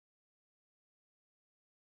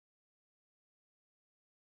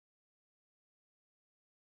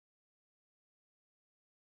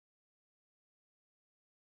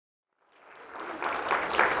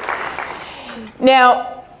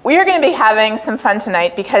Now, we are going to be having some fun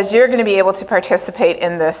tonight because you're going to be able to participate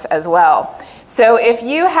in this as well. So if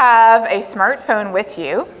you have a smartphone with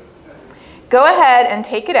you, go ahead and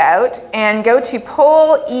take it out and go to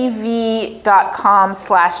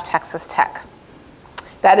pollev.com/TexasTech.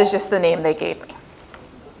 That is just the name they gave me.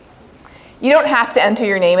 You don't have to enter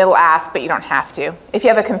your name. It'll ask, but you don't have to. If you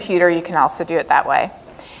have a computer, you can also do it that way.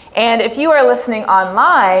 And if you are listening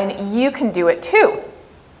online, you can do it too,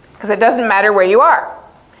 because it doesn't matter where you are.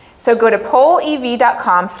 So go to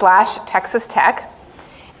pollev.com/TexasTech,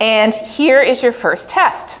 and here is your first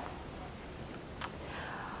test.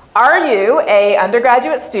 Are you an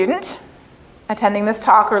undergraduate student attending this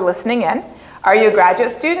talk or listening in? Are you a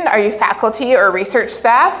graduate student? Are you faculty or research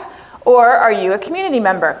staff? Or are you a community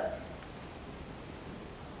member?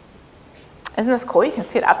 Isn't this cool? You can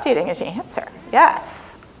see it updating as you answer.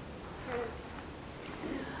 Yes.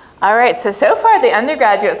 All right, so far the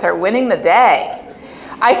undergraduates are winning the day.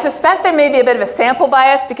 I suspect there may be a bit of a sample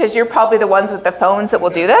bias because you're probably the ones with the phones that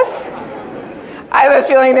will do this. I have a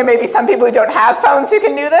feeling there may be some people who don't have phones who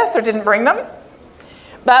can do this or didn't bring them.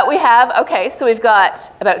 But we have, okay, so we've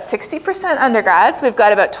got about 60% undergrads, we've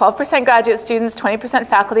got about 12% graduate students, 20%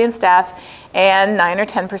 faculty and staff, and 9 or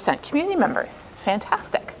 10% community members.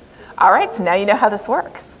 Fantastic. All right, so now you know how this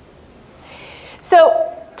works.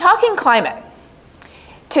 So, talking climate.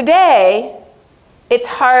 Today, it's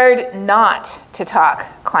hard not to talk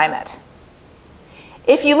climate.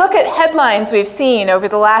 If you look at headlines we've seen over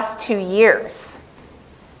the last 2 years,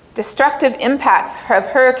 destructive impacts of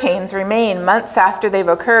hurricanes remain months after they've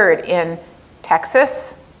occurred in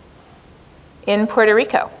Texas, in Puerto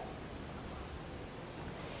Rico.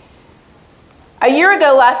 A year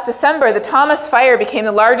ago, last December, the Thomas Fire became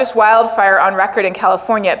the largest wildfire on record in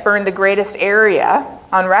California. It burned the greatest area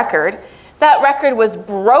on record. That record was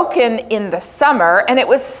broken in the summer, and it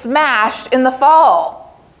was smashed in the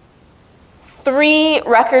fall. 3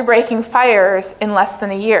 record-breaking fires in less than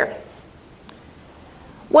a year.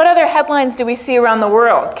 What other headlines do we see around the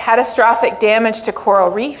world? Catastrophic damage to coral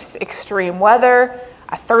reefs, extreme weather,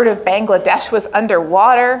 a third of Bangladesh was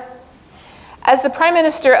underwater. As the Prime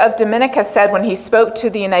Minister of Dominica said when he spoke to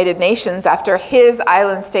the United Nations after his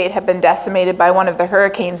island state had been decimated by one of the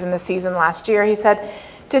hurricanes in the season last year, he said,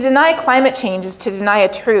 "To deny climate change is to deny a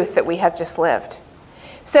truth that we have just lived."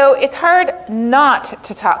 So it's hard not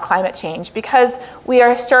to talk climate change because we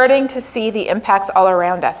are starting to see the impacts all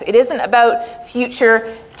around us. It isn't about future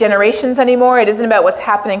generations anymore. It isn't about what's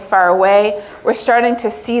happening far away. We're starting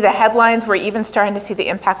to see the headlines. We're even starting to see the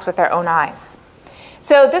impacts with our own eyes.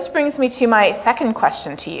 So this brings me to my second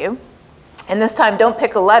question to you. And this time, don't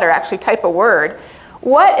pick a letter, actually type a word.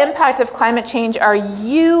 What impact of climate change are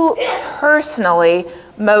you personally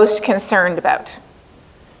most concerned about?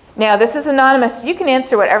 Now, this is anonymous. You can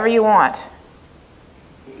answer whatever you want.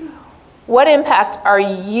 What impact are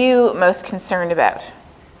you most concerned about?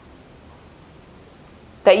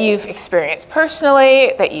 That you've experienced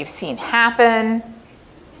personally, that you've seen happen?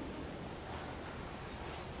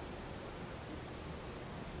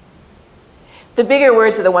 The bigger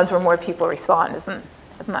words are the ones where more people respond, isn't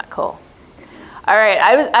that cool? All right,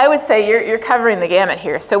 I would say you're covering the gamut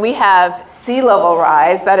here. So we have sea level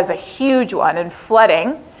rise, that is a huge one, and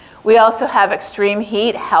flooding. We also have extreme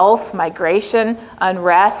heat, health, migration,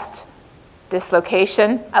 unrest,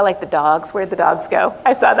 dislocation. I like the dogs. Where'd the dogs go?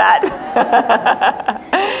 I saw that.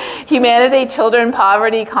 Humanity, children,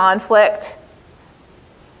 poverty, conflict.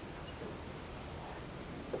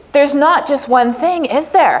 There's not just one thing,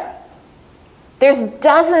 is there? There's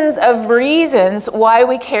dozens of reasons why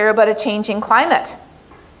we care about a changing climate.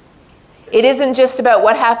 It isn't just about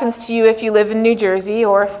what happens to you if you live in New Jersey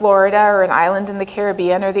or Florida or an island in the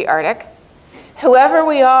Caribbean or the Arctic. Whoever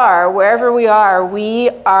we are, wherever we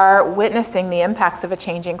are witnessing the impacts of a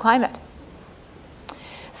changing climate.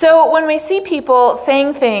 So when we see people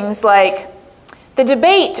saying things like, the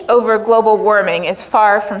debate over global warming is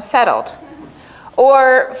far from settled,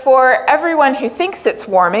 or for everyone who thinks it's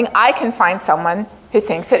warming, I can find someone who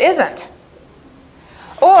thinks it isn't.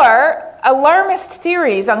 Or alarmist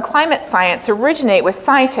theories on climate science originate with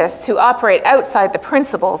scientists who operate outside the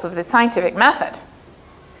principles of the scientific method.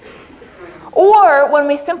 Or when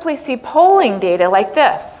we simply see polling data like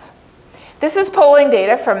this. This is polling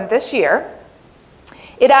data from this year.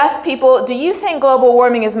 It asks people, do you think global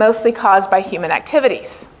warming is mostly caused by human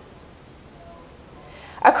activities?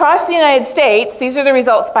 Across the United States, these are the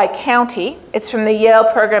results by county. It's from the Yale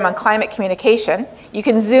Program on Climate Communication. You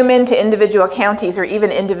can zoom into individual counties or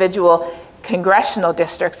even individual congressional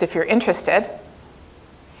districts if you're interested.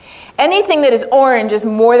 Anything that is orange is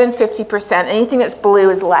more than 50%. Anything that's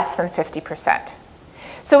blue is less than 50%.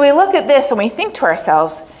 So we look at this and we think to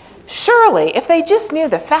ourselves, surely if they just knew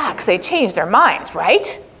the facts, they'd change their minds,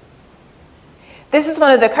 right? This is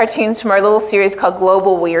one of the cartoons from our little series called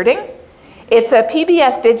Global Weirding. It's a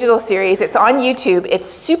PBS digital series. It's on YouTube. It's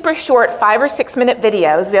super short, 5 or 6 minute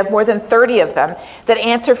videos. We have more than 30 of them that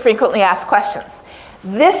answer frequently asked questions.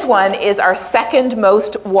 This one is our second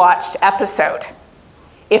most watched episode.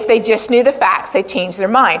 If they just knew the facts, they'd change their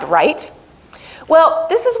mind, right? Well,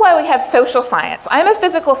 this is why we have social science. I'm a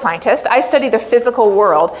physical scientist. I study the physical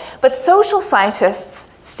world, but social scientists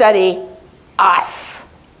study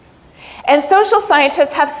us. And social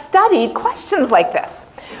scientists have studied questions like this.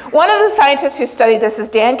 One of the scientists who studied this is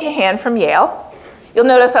Dan Kahan from Yale. You'll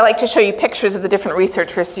notice I like to show you pictures of the different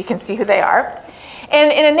researchers so you can see who they are.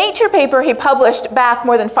 And in a Nature paper he published back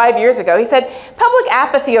more than 5 years ago, he said, public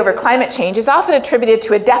apathy over climate change is often attributed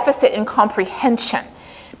to a deficit in comprehension.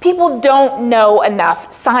 People don't know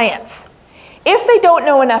enough science. If they don't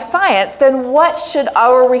know enough science, then what should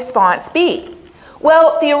our response be?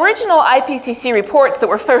 Well, the original IPCC reports that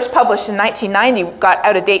were first published in 1990 got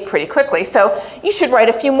out of date pretty quickly, so you should write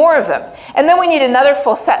a few more of them. And then we need another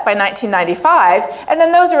full set by 1995, and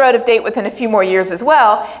then those are out of date within a few more years as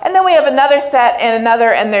well. And then we have another set and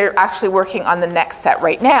another, and they're actually working on the next set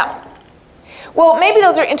right now. Well, maybe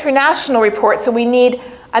those are international reports, so we need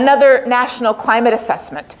another national climate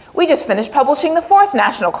assessment. We just finished publishing the 4th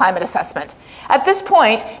national climate assessment. At this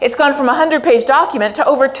point, it's gone from a 100-page document to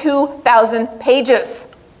over 2,000 pages.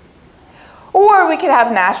 Or we could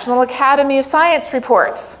have National Academy of Science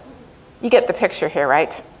reports. You get the picture here,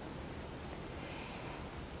 right?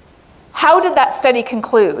 How did that study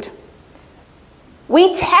conclude?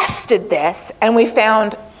 We tested this and we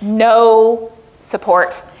found no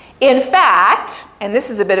support. In fact, and this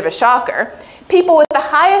is a bit of a shocker, people with the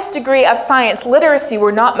highest degree of science literacy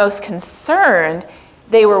were not most concerned,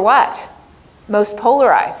 they were what? Most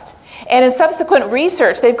polarized. And in subsequent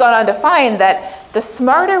research, they've gone on to find that the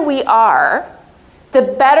smarter we are, the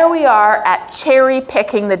better we are at cherry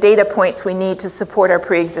picking the data points we need to support our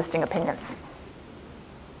pre-existing opinions.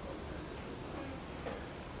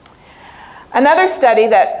 Another study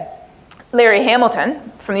that Larry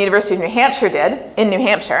Hamilton from the University of New Hampshire did, in New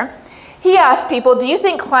Hampshire, he asked people, do you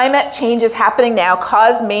think climate change is happening now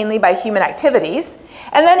caused mainly by human activities?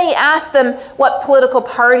 And then he asked them what political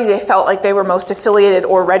party they felt like they were most affiliated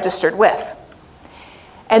or registered with.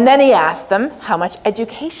 And then he asked them, how much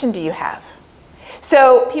education do you have?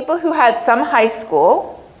 So people who had some high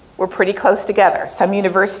school were pretty close together. Some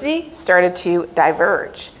university started to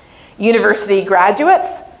diverge. University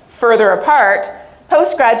graduates, further apart.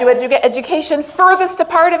 Postgraduate education, furthest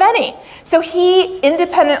apart of any. So he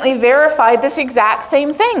independently verified this exact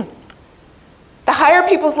same thing. The higher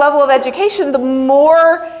people's level of education, the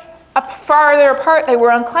more farther apart they were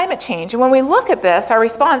on climate change. And when we look at this, our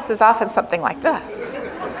response is often something like this,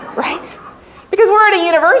 right? Because we're at a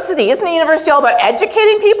university. Isn't a university all about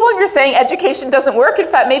educating people? And you're saying education doesn't work. In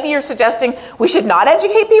fact, maybe you're suggesting we should not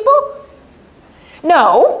educate people?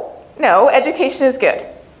 No, education is good.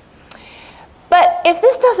 But if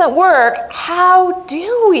this doesn't work, how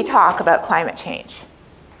do we talk about climate change?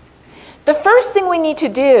 The first thing we need to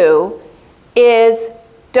do is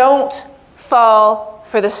don't fall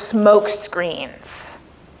for the smoke screens.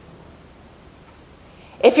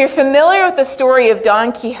 If you're familiar with the story of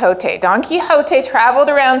Don Quixote traveled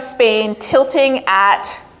around Spain tilting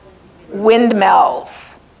at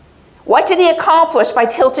windmills. What did he accomplish by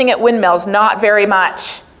tilting at windmills? Not very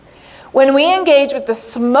much. When we engage with the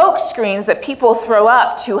smoke screens that people throw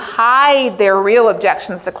up to hide their real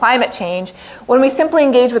objections to climate change, when we simply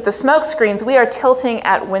engage with the smoke screens, we are tilting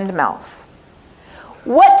at windmills.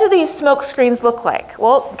 What do these smoke screens look like?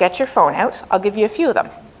 Well, get your phone out. I'll give you a few of them.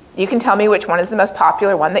 You can tell me which one is the most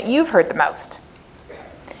popular one that you've heard the most.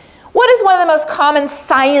 What is one of the most common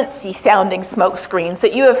science-y sounding smoke screens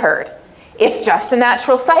that you have heard? It's just a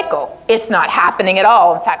natural cycle. It's not happening at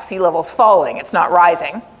all. In fact, sea level's falling. It's not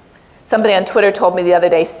rising. Somebody on Twitter told me the other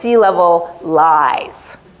day, sea level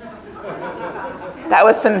lies. That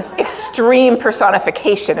was some extreme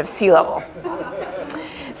personification of sea level.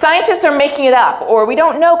 Scientists are making it up, or we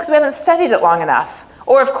don't know because we haven't studied it long enough.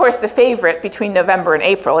 Or, of course, the favorite between November and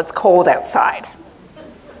April, it's cold outside.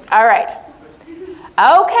 All right.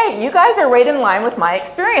 Okay, you guys are right in line with my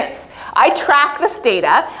experience. I track this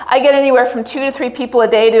data. I get anywhere from 2 to 3 people a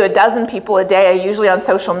day to a dozen people a day, usually on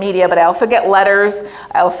social media, but I also get letters,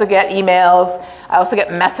 I also get emails, I also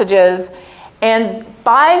get messages. And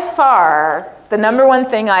by far, the #1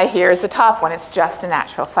 thing I hear is the top one. It's just a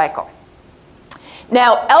natural cycle.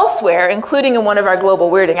 Now, elsewhere, including in one of our Global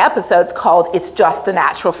Weirding episodes called It's Just a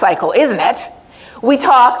Natural Cycle, Isn't It? We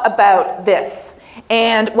talk about this.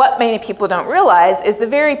 And what many people don't realize is the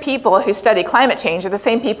very people who study climate change are the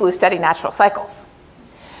same people who study natural cycles.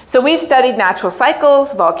 So we've studied natural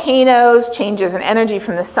cycles, volcanoes, changes in energy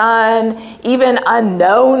from the sun, even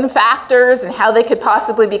unknown factors and how they could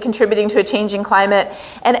possibly be contributing to a changing climate.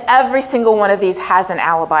 And every single one of these has an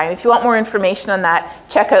alibi. And if you want more information on that,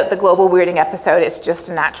 check out the global weirding episode. It's just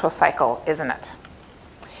a natural cycle, isn't it?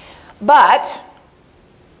 But,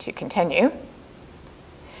 to continue,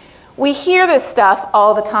 we hear this stuff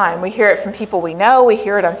all the time. We hear it from people we know, we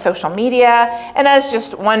hear it on social media, and as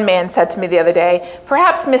just one man said to me the other day,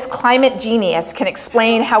 perhaps Miss Climate Genius can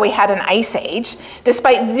explain how we had an ice age,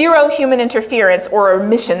 despite zero human interference or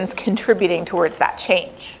emissions contributing towards that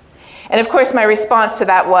change. And of course my response to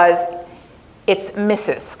that was, it's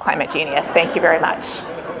Mrs. Climate Genius, thank you very much.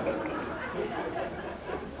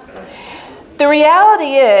 The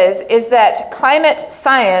reality is that climate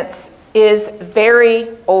science is very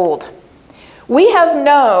old. We have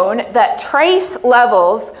known that trace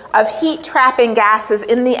levels of heat-trapping gases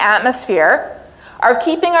in the atmosphere are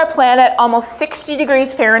keeping our planet almost 60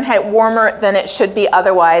 degrees Fahrenheit warmer than it should be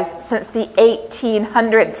otherwise since the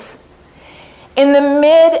 1800s. In the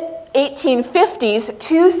mid-1850s,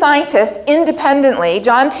 two scientists independently,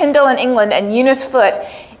 John Tyndall in England and Eunice Foote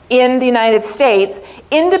in the United States,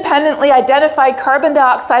 independently identified carbon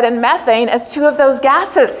dioxide and methane as two of those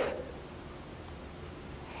gases.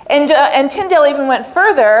 And Tyndall even went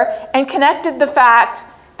further and connected the fact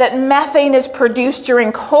that methane is produced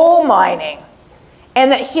during coal mining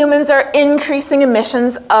and that humans are increasing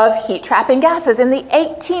emissions of heat-trapping gases in the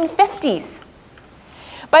 1850s.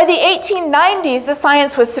 By the 1890s, the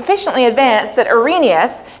science was sufficiently advanced that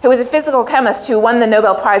Arrhenius, who was a physical chemist who won the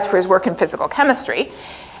Nobel Prize for his work in physical chemistry,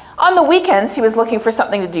 on the weekends he was looking for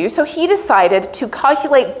something to do, so he decided to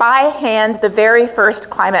calculate by hand the very first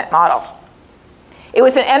climate model. It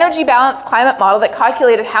was an energy-balanced climate model that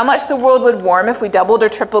calculated how much the world would warm if we doubled or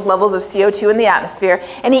tripled levels of CO2 in the atmosphere,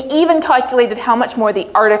 and he even calculated how much more the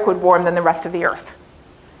Arctic would warm than the rest of the Earth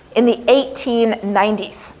in the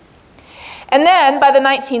 1890s. And then by the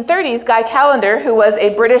 1930s, Guy Callender, who was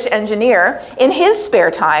a British engineer, in his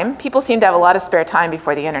spare time, people seem to have a lot of spare time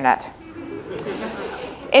before the internet.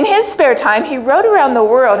 In his spare time, he rode around the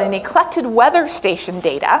world and he collected weather station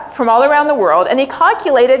data from all around the world and he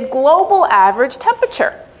calculated global average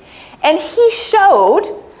temperature. And he showed,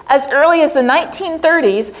 as early as the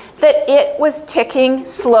 1930s, that it was ticking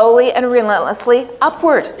slowly and relentlessly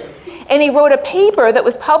upward. And he wrote a paper that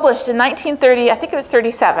was published in 1930, I think it was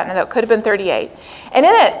 37, and it could have been 38. And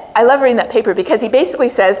in it, I love reading that paper because he basically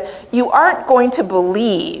says, you aren't going to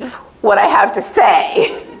believe what I have to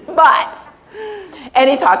say, but... And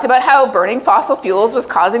he talked about how burning fossil fuels was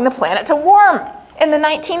causing the planet to warm in the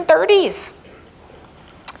 1930s.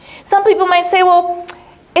 Some people might say, well,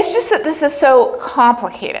 it's just that this is so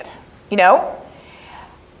complicated, you know?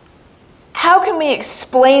 How can we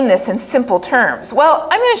explain this in simple terms? Well,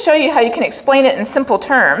 I'm going to show you how you can explain it in simple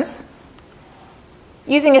terms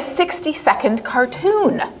using a 60-second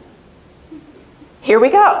cartoon. Here we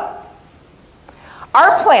go.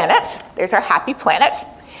 Our planet, there's our happy planet,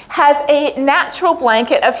 has a natural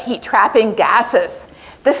blanket of heat-trapping gases.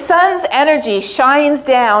 The sun's energy shines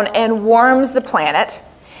down and warms the planet,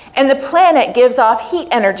 and the planet gives off heat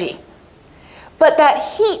energy. But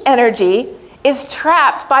that heat energy is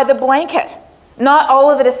trapped by the blanket. Not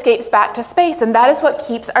all of it escapes back to space, and that is what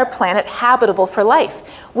keeps our planet habitable for life.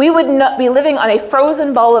 We would not be living on a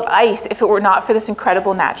frozen ball of ice if it were not for this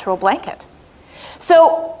incredible natural blanket.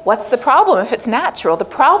 So what's the problem if it's natural? The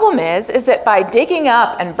problem is that by digging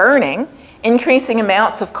up and burning increasing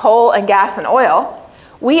amounts of coal and gas and oil,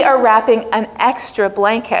 we are wrapping an extra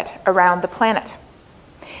blanket around the planet.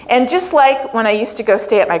 And just like when I used to go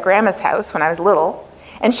stay at my grandma's house when I was little,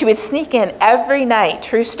 and she would sneak in every night,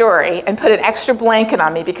 true story, and put an extra blanket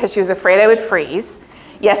on me because she was afraid I would freeze.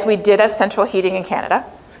 Yes, we did have central heating in Canada.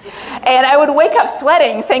 And I would wake up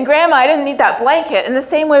sweating, saying, Grandma, I didn't need that blanket. In the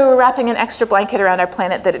same way, we're wrapping an extra blanket around our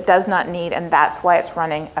planet that it does not need, and that's why it's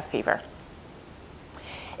running a fever.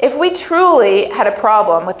 If we truly had a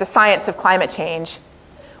problem with the science of climate change,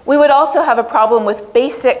 we would also have a problem with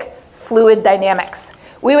basic fluid dynamics.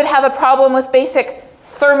 We would have a problem with basic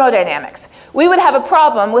thermodynamics. We would have a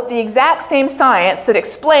problem with the exact same science that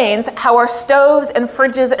explains how our stoves and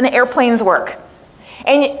fridges and airplanes work.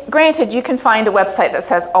 And granted, you can find a website that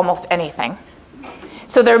says almost anything.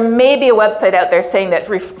 So there may be a website out there saying that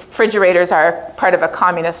refrigerators are part of a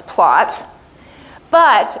communist plot,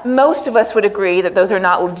 but most of us would agree that those are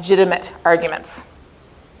not legitimate arguments.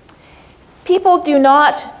 People do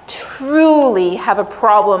not truly have a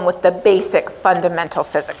problem with the basic fundamental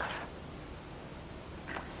physics.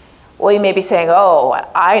 Well, you may be saying, oh,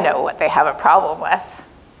 I know what they have a problem with.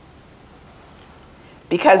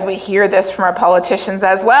 Because we hear this from our politicians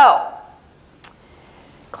as well.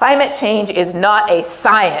 Climate change is not a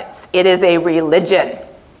science, it is a religion.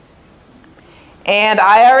 And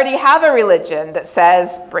I already have a religion that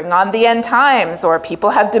says, bring on the end times, or people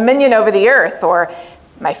have dominion over the earth, or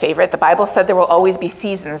my favorite, the Bible said there will always be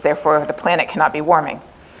seasons, therefore the planet cannot be warming.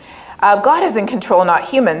 God is in control, not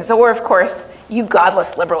humans, or of course, you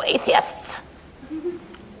godless liberal atheists.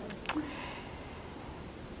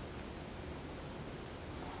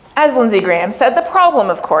 As Lindsey Graham said, the problem,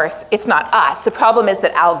 of course, it's not us. The problem is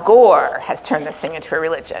that Al Gore has turned this thing into a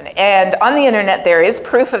religion. And on the internet, there is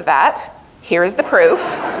proof of that. Here is the proof.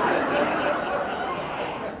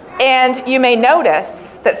 And you may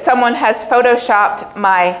notice that someone has photoshopped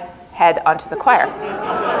my head onto the choir.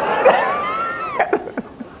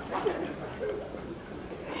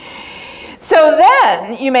 So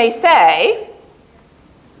then you may say,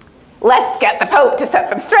 let's get the Pope to set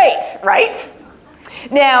them straight, right?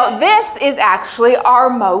 Now, this is actually our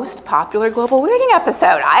most popular Global Weirding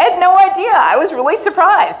episode. I had no idea. I was really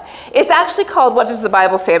surprised. It's actually called What Does the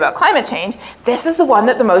Bible Say About Climate Change? This is the one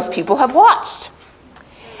that the most people have watched.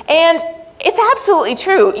 And it's absolutely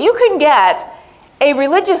true. You can get a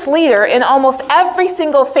religious leader in almost every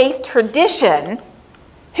single faith tradition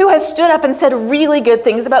who has stood up and said really good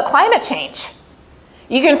things about climate change.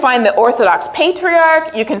 You can find the Orthodox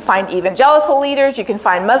patriarch, you can find evangelical leaders, you can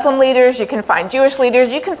find Muslim leaders, you can find Jewish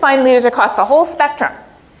leaders, you can find leaders across the whole spectrum.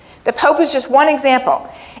 The Pope is just one example.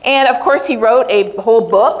 And of course he wrote a whole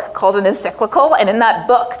book called an encyclical, and in that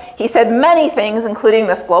book he said many things, including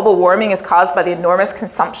this global warming is caused by the enormous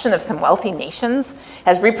consumption of some wealthy nations,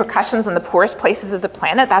 has repercussions on the poorest places of the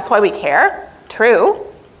planet, that's why we care. True.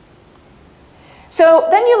 So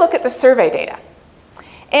then you look at the survey data.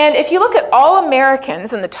 And if you look at all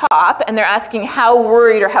Americans in the top, and they're asking how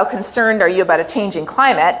worried or how concerned are you about a changing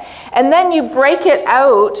climate, and then you break it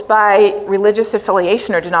out by religious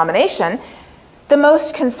affiliation or denomination, the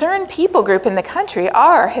most concerned people group in the country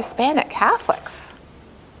are Hispanic Catholics.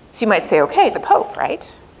 So you might say, okay, the Pope,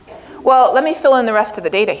 right? Well, let me fill in the rest of the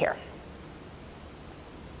data here.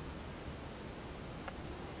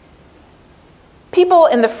 People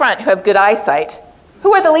in the front who have good eyesight,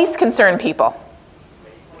 who are the least concerned people?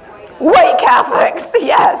 White Catholics,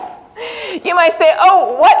 yes. You might say,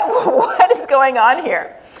 oh, what is going on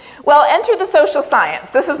here? Well, enter the social science.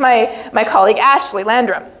 This is my colleague Ashley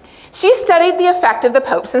Landrum. She studied the effect of the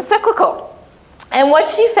Pope's encyclical. And what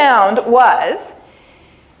she found was,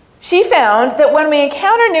 she found that when we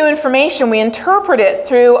encounter new information, we interpret it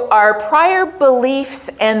through our prior beliefs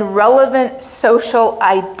and relevant social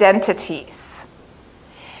identities.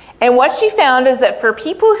 And what she found is that for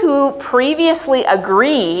people who previously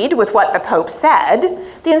agreed with what the Pope said,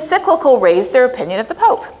 the encyclical raised their opinion of the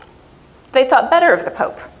Pope. They thought better of the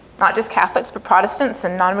Pope, not just Catholics, but Protestants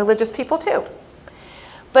and non-religious people too.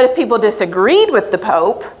 But if people disagreed with the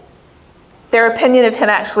Pope, their opinion of him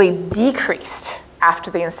actually decreased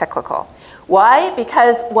after the encyclical. Why?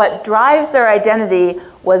 Because what drives their identity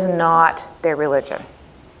was not their religion.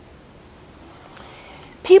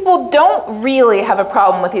 People don't really have a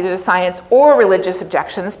problem with either the science or religious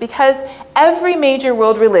objections because every major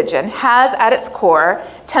world religion has at its core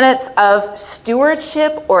tenets of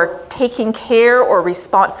stewardship or taking care or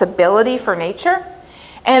responsibility for nature,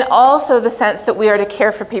 and also the sense that we are to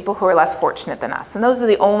care for people who are less fortunate than us. And those are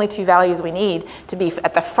the only two values we need to be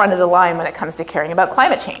at the front of the line when it comes to caring about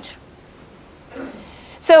climate change.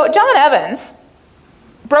 So John Evans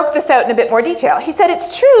broke this out in a bit more detail. He said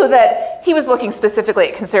it's true that he was looking specifically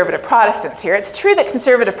at conservative Protestants here. It's true that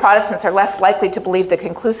conservative Protestants are less likely to believe the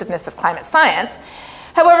conclusiveness of climate science.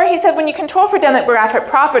 However, he said when you control for demographic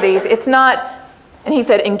properties, it's not, and he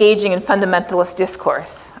said, engaging in fundamentalist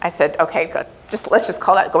discourse. I said, okay, good. Let's just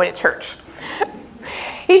call that going to church.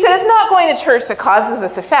 He said it's not going to church that causes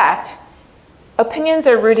this effect. Opinions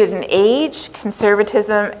are rooted in age,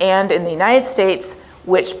 conservatism, and in the United States,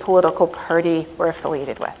 which political party we're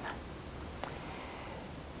affiliated with.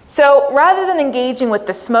 So rather than engaging with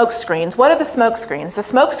the smokescreens, what are the smokescreens? The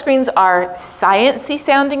smokescreens are science-y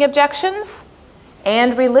sounding objections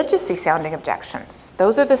and religious-y sounding objections.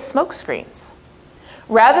 Those are the smokescreens.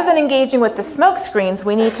 Rather than engaging with the smokescreens,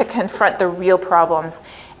 we need to confront the real problems.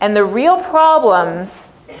 And the real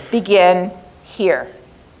problems begin here.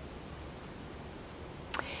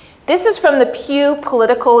 This is from the Pew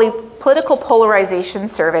Political Polarization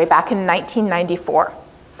Survey back in 1994.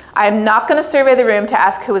 I'm not going to survey the room to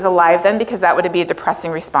ask who was alive then because that would be a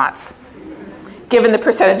depressing response, given the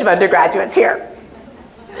percentage of undergraduates here.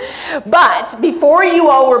 But before you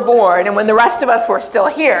all were born, and when the rest of us were still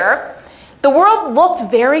here, the world looked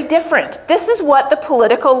very different. This is what the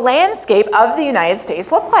political landscape of the United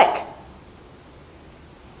States looked like.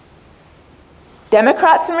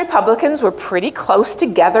 Democrats and Republicans were pretty close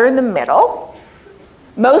together in the middle.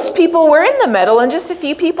 Most people were in the middle, and just a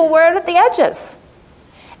few people were out at the edges.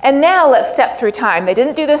 And now let's step through time. They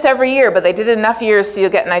didn't do this every year, but they did it enough years so you'll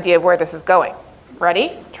get an idea of where this is going.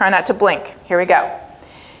 Ready? Try not to blink. Here we go.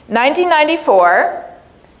 1994,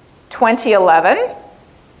 2011,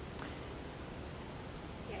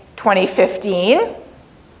 2015,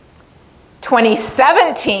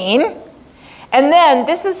 2017, and then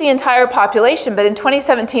this is the entire population, but in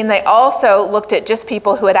 2017 they also looked at just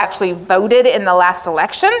people who had actually voted in the last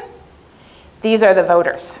election. These are the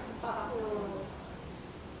voters.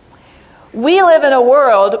 We live in a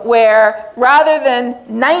world where rather than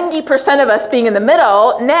 90% of us being in the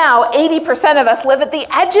middle, now 80% of us live at the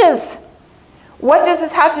edges. What does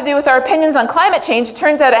this have to do with our opinions on climate change? It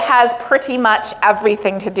turns out it has pretty much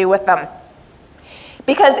everything to do with them.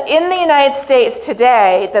 Because in the United States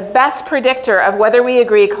today, the best predictor of whether we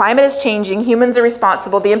agree climate is changing, humans are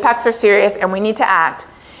responsible, the impacts are serious, and we need to act,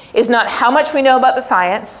 is not how much we know about the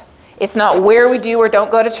science, it's not where we do or don't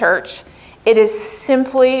go to church, it is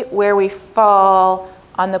simply where we fall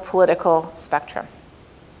on the political spectrum.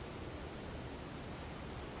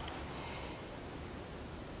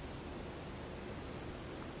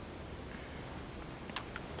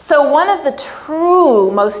 So one of the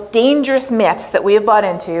true most dangerous myths that we have bought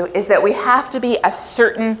into is that we have to be a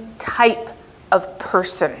certain type of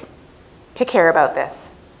person to care about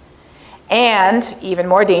this. And even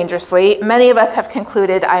more dangerously, many of us have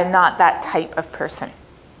concluded I am not that type of person.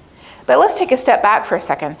 But let's take a step back for a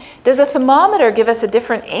second. Does a thermometer give us a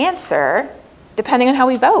different answer depending on how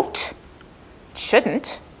we vote? It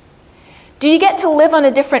shouldn't. Do you get to live on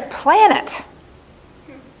a different planet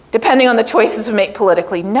depending on the choices we make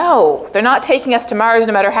politically? No, they're not taking us to Mars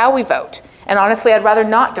no matter how we vote. And honestly, I'd rather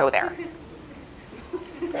not go there.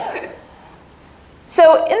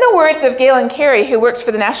 So in the words of Galen Carey, who works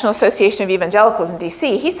for the National Association of Evangelicals in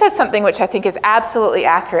DC, he said something which I think is absolutely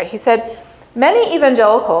accurate. He said, many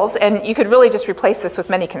evangelicals, and you could really just replace this with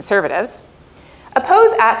many conservatives,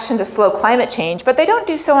 oppose action to slow climate change, but they don't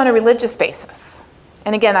do so on a religious basis.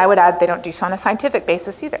 And again, I would add they don't do so on a scientific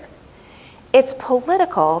basis either. It's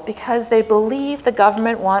political because they believe the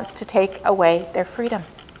government wants to take away their freedom.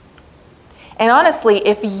 And honestly,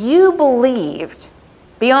 if you believed,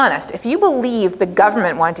 be honest, if you believed the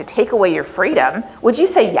government wanted to take away your freedom, would you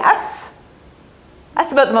say yes?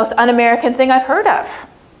 That's about the most un-American thing I've heard of.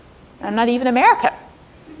 I'm not even American.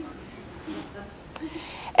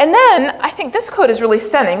 And then, I think this quote is really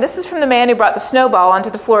stunning. This is from the man who brought the snowball onto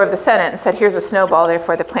the floor of the Senate and said, here's a snowball,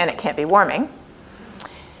 therefore the planet can't be warming.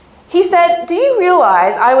 He said, do you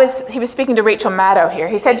realize, he was speaking to Rachel Maddow here,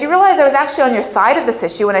 he said, do you realize I was actually on your side of this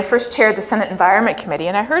issue when I first chaired the Senate Environment Committee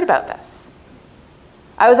and I heard about this.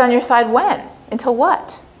 I was on your side when? Until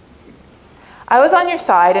what? I was on your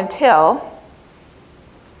side until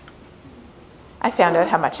I found out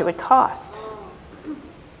how much it would cost.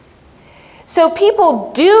 So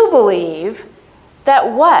people do believe that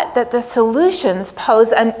what? That the solutions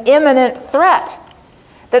pose an imminent threat.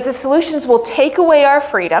 That the solutions will take away our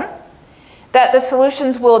freedom. That the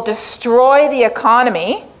solutions will destroy the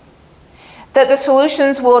economy. That the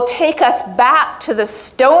solutions will take us back to the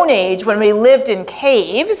Stone Age when we lived in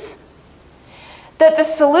caves. That the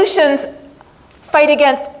solutions fight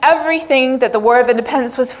against everything that the War of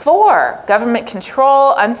Independence was for. Government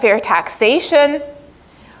control, unfair taxation,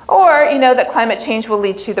 or, you know, that climate change will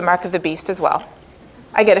lead to the mark of the beast as well.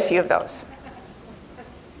 I get a few of those.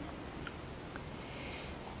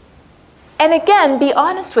 And again, be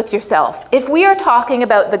honest with yourself. If we are talking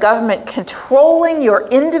about the government controlling your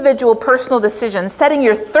individual personal decisions, setting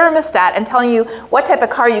your thermostat and telling you what type of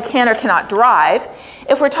car you can or cannot drive,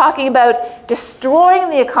 if we're talking about destroying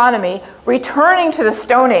the economy, returning to the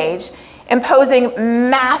Stone Age, imposing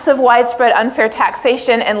massive widespread unfair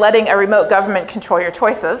taxation and letting a remote government control your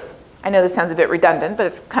choices, I know this sounds a bit redundant, but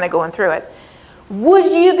it's kind of going through it,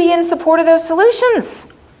 would you be in support of those solutions?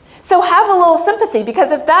 So have a little sympathy,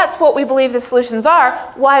 because if that's what we believe the solutions are,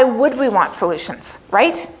 why would we want solutions,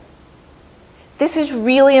 right? This is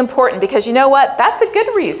really important because you know what? That's a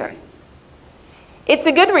good reason. It's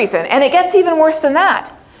a good reason, and it gets even worse than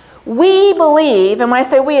that. We believe, and when I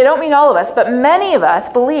say we, I don't mean all of us, but many of us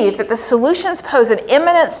believe that the solutions pose an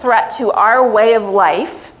imminent threat to our way of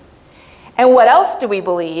life. And what else do we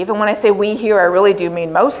believe? And when I say we here, I really do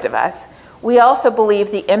mean most of us. We also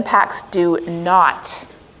believe the impacts do not.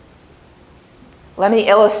 Let me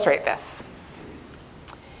illustrate this.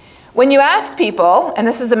 When you ask people, and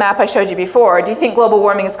this is the map I showed you before, do you think global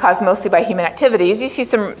warming is caused mostly by human activities? You see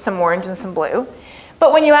some orange and some blue.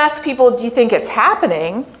 But when you ask people, do you think it's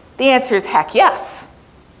happening? The answer is heck yes.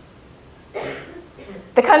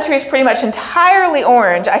 The country is pretty much entirely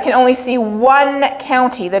orange. I can only see one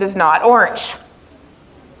county that is not orange.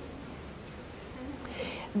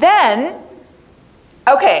 Then,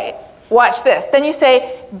 okay, watch this. Then you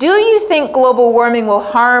say, do you think global warming will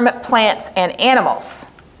harm plants and animals?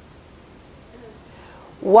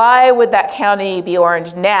 Why would that county be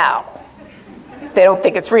orange now? They don't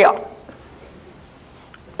think it's real.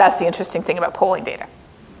 That's the interesting thing about polling data.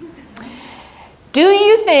 Do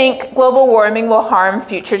you think global warming will harm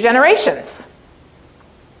future generations?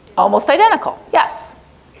 Almost identical, yes.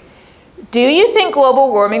 Do you think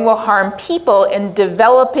global warming will harm people in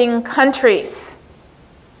developing countries?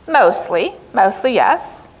 Mostly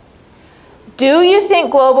yes. Do you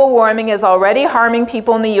think global warming is already harming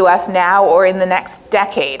people in the US now or in the next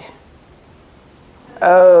decade?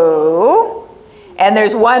 Oh, and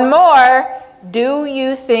there's one more. Do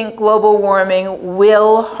you think global warming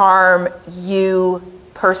will harm you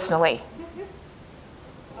personally?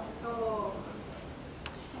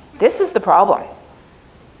 This is the problem.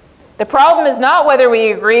 The problem is not whether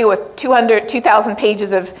we agree with 2,000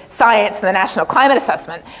 pages of science in the National Climate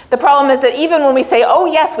Assessment. The problem is that even when we say, oh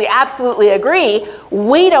yes, we absolutely agree,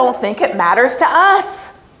 we don't think it matters to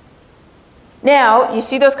us. Now, you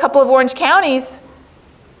see those couple of orange counties.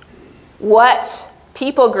 What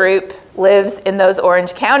people group lives in those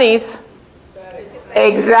orange counties?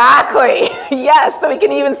 Exactly. Yes, so we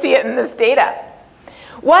can even see it in this data.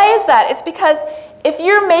 Why is that? It's because if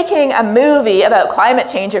you're making a movie about climate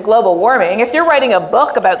change or global warming, if you're writing a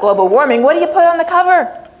book about global warming, what do you put on the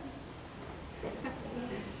cover?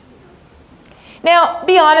 Now,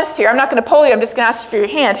 be honest here. I'm not going to poll you. I'm just going to ask you for your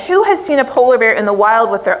hand. Who has seen a polar bear in the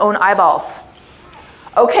wild with their own eyeballs?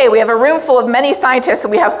 Okay, we have a room full of many scientists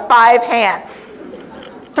and we have 5 hands.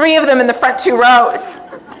 3 of them in the front 2 rows.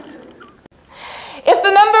 If the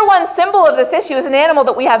 #1 symbol of this issue is an animal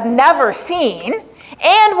that we have never seen,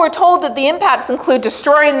 and we're told that the impacts include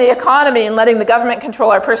destroying the economy and letting the government control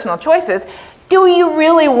our personal choices, do you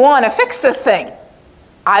really want to fix this thing?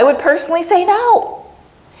 I would personally say no.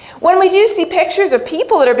 When we do see pictures of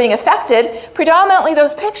people that are being affected, predominantly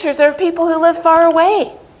those pictures are of people who live far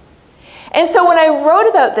away. And so when I wrote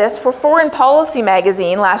about this for Foreign Policy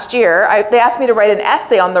magazine last year, they asked me to write an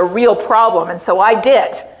essay on the real problem, and so I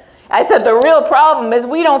did. I said the real problem is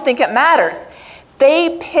we don't think it matters.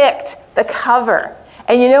 They picked the cover.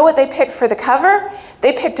 And you know what they picked for the cover?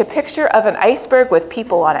 They picked a picture of an iceberg with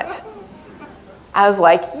people on it. I was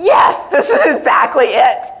like, yes, this is exactly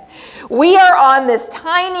it. We are on this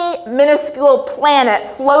tiny, minuscule planet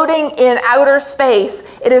floating in outer space.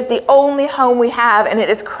 It is the only home we have, and it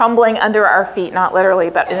is crumbling under our feet, not literally,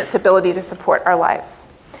 but in its ability to support our lives.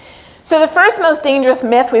 So the first most dangerous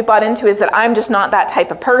myth we've bought into is that I'm just not that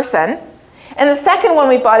type of person. And the second one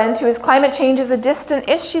we've bought into is climate change is a distant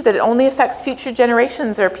issue, that it only affects future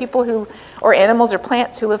generations or people who, or animals or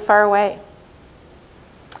plants who live far away.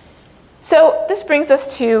 So this brings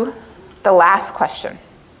us to the last question.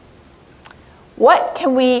 What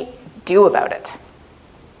can we do about it?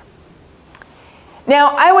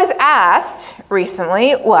 Now, I was asked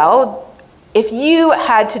recently, well, if you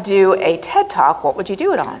had to do a TED Talk, what would you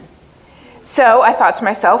do it on? So I thought to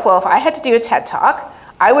myself, well, if I had to do a TED Talk,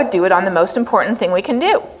 I would do it on the most important thing we can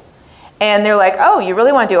do. And they're like, oh, you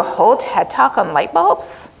really want to do a whole TED Talk on light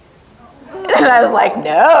bulbs? And I was like,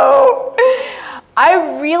 no.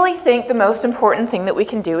 I really think the most important thing that we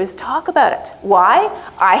can do is talk about it. Why?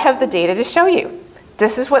 I have the data to show you.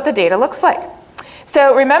 This is what the data looks like.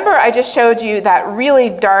 So remember, I just showed you that really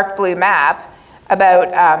dark blue map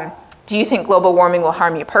about do you think global warming will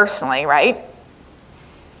harm you personally, right?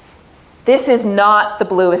 This is not the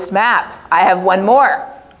bluest map. I have one more.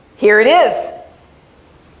 Here it is.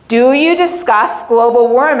 Do you discuss global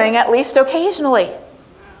warming at least occasionally?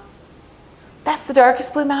 That's the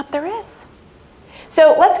darkest blue map there is.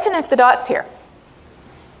 So let's connect the dots here.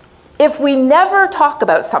 If we never talk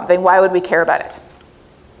about something, why would we care about it?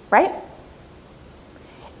 Right?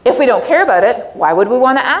 If we don't care about it, why would we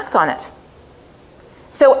want to act on it?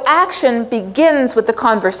 So action begins with the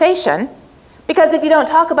conversation, because if you don't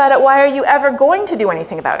talk about it, why are you ever going to do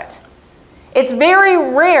anything about it? It's very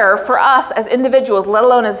rare for us as individuals, let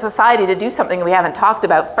alone as a society, to do something we haven't talked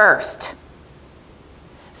about first.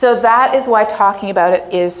 So that is why talking about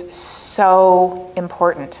it is so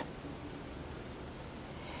important.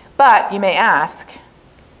 But you may ask,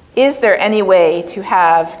 is there any way to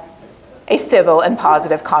have a civil and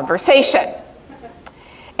positive conversation?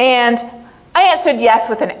 And I answered yes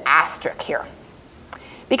with an asterisk here.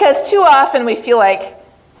 Because too often we feel like,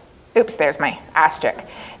 oops, there's my asterisk.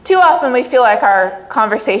 Too often we feel like our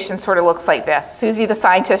conversation sort of looks like this. Susie the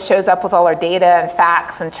scientist shows up with all her data and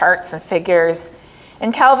facts and charts and figures.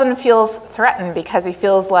 And Calvin feels threatened because he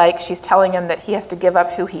feels like she's telling him that he has to give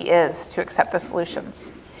up who he is to accept the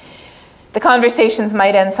solutions. The conversations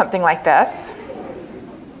might end something like this.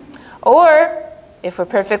 Or, if we're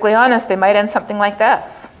perfectly honest, they might end something like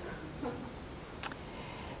this.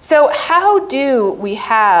 So how do we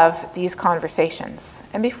have these conversations?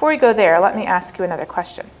 And before we go there, let me ask you another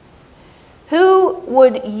question. Who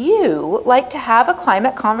would you like to have a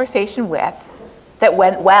climate conversation with that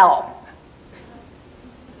went well?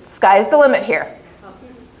 Sky's the limit here.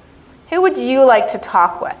 Who would you like to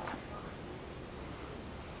talk with?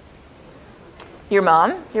 Your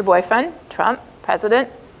mom, your boyfriend, Trump, president,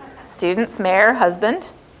 students, mayor,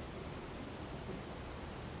 husband?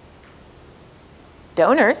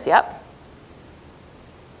 Donors, yep.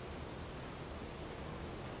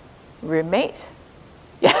 Roommate.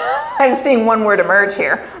 Yeah, I'm seeing one word emerge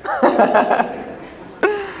here.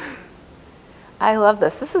 I love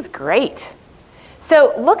this. This is great.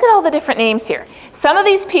 So look at all the different names here. Some of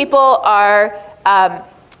these people are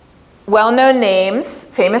well-known names,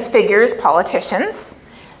 famous figures, politicians.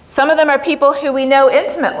 Some of them are people who we know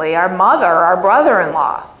intimately, our mother, our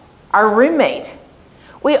brother-in-law, our roommate.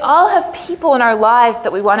 We all have people in our lives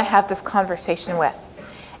that we want to have this conversation with.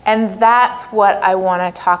 And that's what I want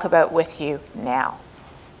to talk about with you now.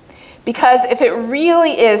 Because if it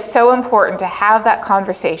really is so important to have that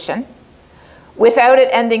conversation without it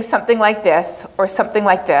ending something like this or something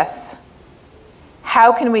like this,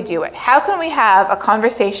 how can we do it? How can we have a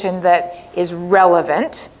conversation that is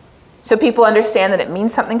relevant so people understand that it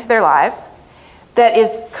means something to their lives, that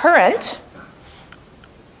is current,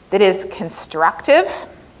 that is constructive,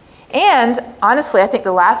 and honestly, I think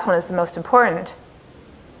the last one is the most important,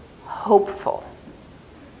 hopeful.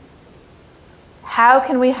 How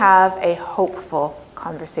can we have a hopeful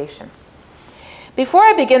conversation? Before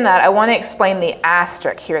I begin that, I want to explain the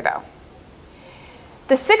asterisk here, though.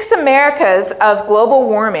 The 6 Americas of global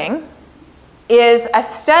warming is a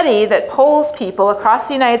study that polls people across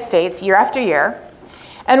the United States year after year,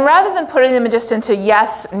 and rather than putting them just into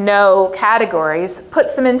yes, no categories,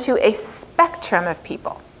 puts them into a spectrum of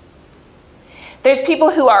people. There's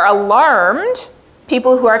people who are alarmed,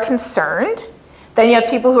 people who are concerned, then you have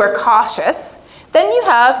people who are cautious, then you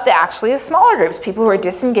have actually the smaller groups, people who are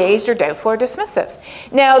disengaged or doubtful or dismissive.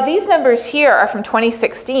 Now, these numbers here are from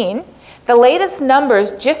 2016. The latest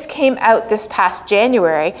numbers just came out this past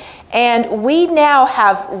January, and we now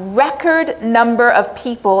have record number of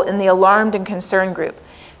people in the alarmed and concerned group.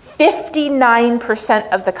 59%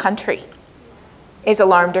 of the country is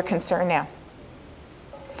alarmed or concerned now.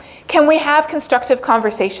 Can we have constructive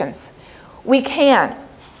conversations? We can,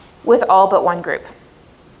 with all but one group.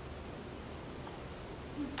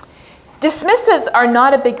 Dismissives are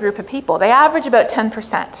not a big group of people. They average about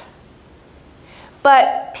 10%.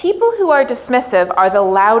 But people who are dismissive are the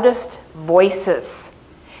loudest voices.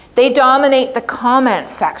 They dominate the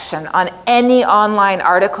comments section on any online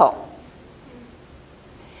article.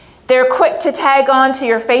 They're quick to tag on to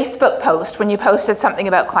your Facebook post when you posted something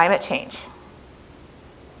about climate change.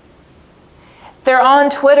 They're on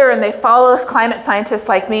Twitter and they follow climate scientists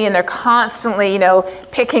like me, and they're constantly,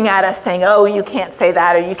 picking at us saying, oh, you can't say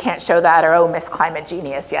that, or you can't show that, or oh, Miss Climate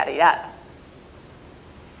Genius, yada, yada.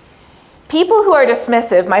 People who are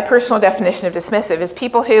dismissive, my personal definition of dismissive, is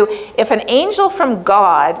people who, if an angel from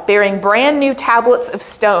God bearing brand new tablets of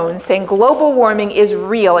stone saying global warming is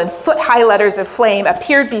real in foot-high letters of flame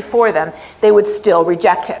appeared before them, they would still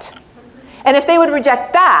reject it. And if they would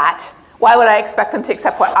reject that, why would I expect them to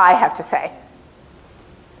accept what I have to say?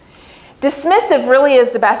 Dismissive really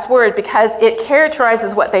is the best word because it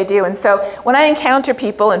characterizes what they do. And so when I encounter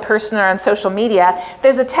people in person or on social media,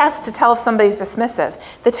 there's a test to tell if somebody's dismissive.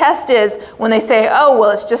 The test is when they say, oh,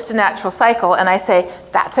 well, it's just a natural cycle. And I say,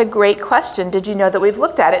 that's a great question. Did you know that we've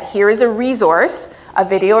looked at it? Here is a resource, a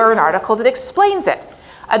video or an article that explains it.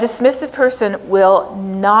 A dismissive person will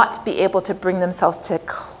not be able to bring themselves to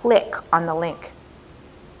click on the link.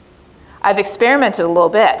 I've experimented a little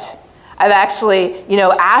bit. I've actually,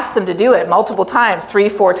 asked them to do it multiple times, 3,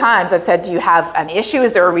 4 times. I've said, do you have an issue?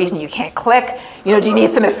 Is there a reason you can't click? Do you need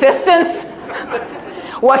some assistance?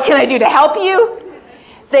 What can I do to help you?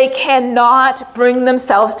 They cannot bring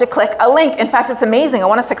themselves to click a link. In fact, it's amazing. I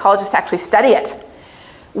want a psychologist to actually study it.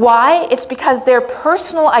 Why? It's because their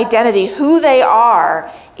personal identity, who they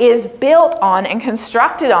are, is built on and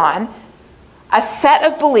constructed on a set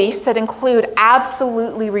of beliefs that include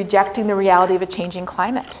absolutely rejecting the reality of a changing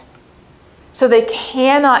climate. So they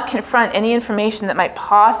cannot confront any information that might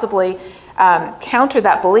possibly counter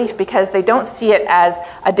that belief, because they don't see it as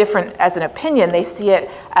an opinion. They see it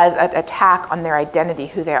as an attack on their identity,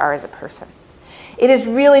 who they are as a person. It is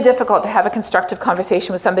really difficult to have a constructive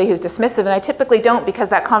conversation with somebody who's dismissive, and I typically don't, because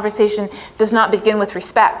that conversation does not begin with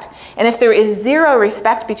respect. And if there is zero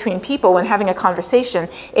respect between people when having a conversation,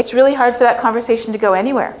 it's really hard for that conversation to go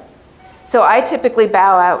anywhere. So I typically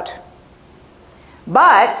bow out.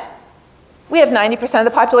 But we have 90% of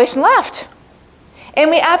the population left.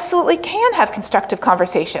 And we absolutely can have constructive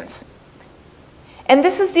conversations. And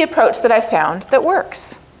this is the approach that I found that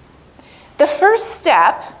works. The first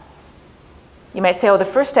step, you might say, oh, the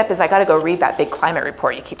first step is I got to go read that big climate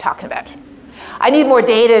report you keep talking about. I need more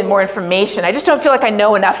data and more information. I just don't feel like I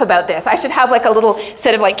know enough about this. I should have like a little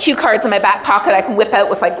set of like cue cards in my back pocket I can whip out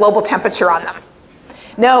with like global temperature on them.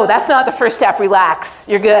 No, that's not the first step. Relax.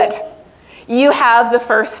 You're good. You have the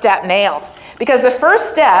first step nailed. Because the first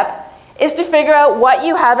step is to figure out what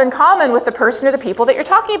you have in common with the person or the people that you're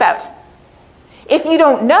talking about. If you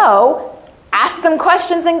don't know, ask them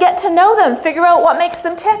questions and get to know them. Figure out what makes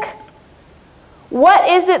them tick. What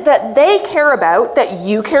is it that they care about that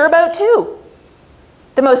you care about too?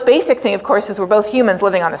 The most basic thing, of course, is we're both humans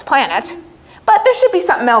living on this planet. But there should be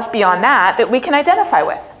something else beyond that that we can identify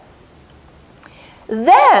with.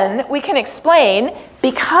 Then we can explain,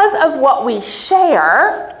 because of what we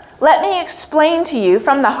share, let me explain to you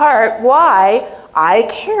from the heart why I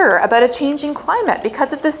care about a changing climate,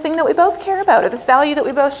 because of this thing that we both care about, or this value that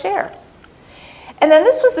we both share. And then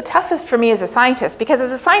this was the toughest for me as a scientist, because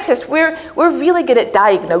as a scientist, we're really good at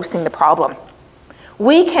diagnosing the problem.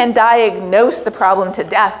 We can diagnose the problem to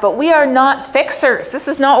death, but we are not fixers. This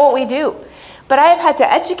is not what we do. But I have had to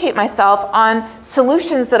educate myself on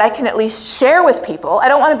solutions that I can at least share with people. I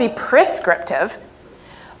don't want to be prescriptive,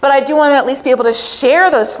 but I do want to at least be able to share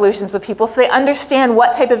those solutions with people so they understand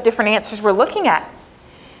what type of different answers we're looking at.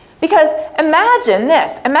 Because imagine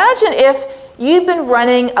this. Imagine if you've been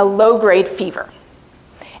running a low-grade fever.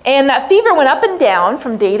 And that fever went up and down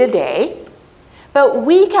from day to day, but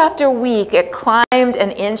week after week it climbed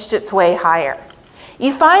and inched its way higher.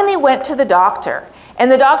 You finally went to the doctor,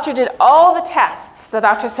 and the doctor did all the tests. The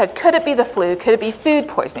doctor said, could it be the flu? Could it be food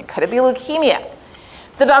poisoning? Could it be leukemia?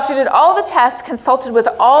 The doctor did all the tests, consulted with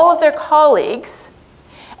all of their colleagues,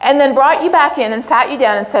 and then brought you back in and sat you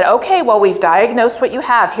down and said, okay, well, we've diagnosed what you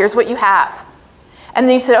have. Here's what you have. And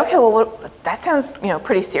then you said, okay, well, that sounds,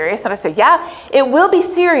 pretty serious. And I said, yeah, it will be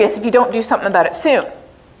serious if you don't do something about it soon.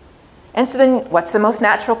 And so then what's the most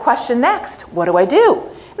natural question next? What do I do?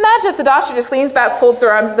 Imagine if the doctor just leans back, folds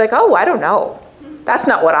their arms, and be like, oh, I don't know. That's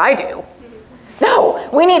not what I do. No,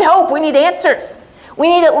 we need hope. We need answers. We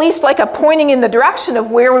need at least like a pointing in the direction of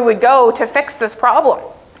where we would go to fix this problem.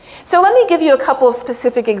 So let me give you a couple of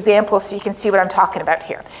specific examples so you can see what I'm talking about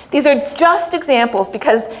here. These are just examples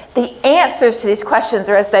because the answers to these questions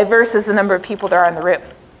are as diverse as the number of people there are in the room.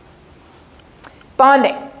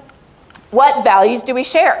 Bonding. What values do we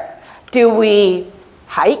share? Do we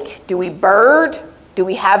hike? Do we bird? Do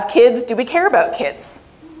we have kids? Do we care about kids?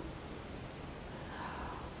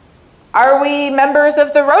 Are we members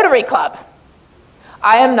of the Rotary Club?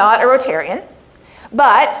 I am not a Rotarian,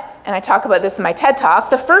 but, and I talk about this in my TED Talk,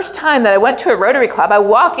 the first time that I went to a Rotary Club, I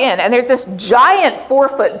walk in and there's this giant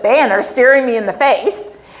 4-foot banner staring me in the face,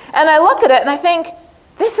 and I look at it and I think,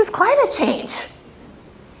 this is climate change.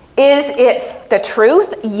 Is it the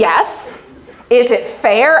truth? Yes. Is it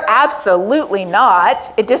fair? Absolutely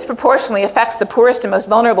not. It disproportionately affects the poorest and most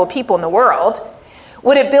vulnerable people in the world.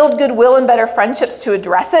 Would it build goodwill and better friendships to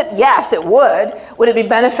address it? Yes, it would. Would it be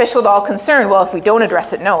beneficial to all concerned? Well, if we don't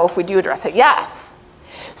address it, no. If we do address it, yes.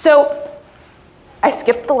 So I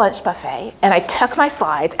skipped the lunch buffet and I took my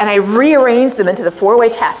slides and I rearranged them into the 4-way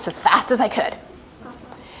test as fast as I could.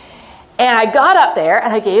 And I got up there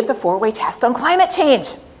and I gave the 4-way test on climate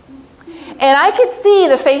change. And I could see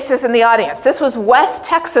the faces in the audience. This was West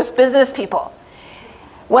Texas business people.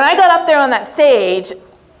 When I got up there on that stage,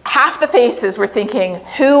 half the faces were thinking,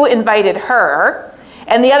 who invited her?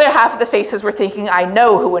 And the other half of the faces were thinking, I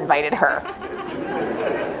know who invited her.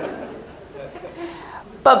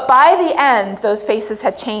 But by the end, those faces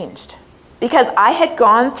had changed because I had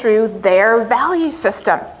gone through their value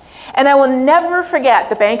system. And I will never forget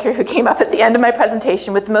the banker who came up at the end of my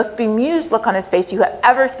presentation with the most bemused look on his face you have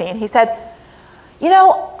ever seen. He said,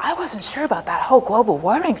 I wasn't sure about that whole global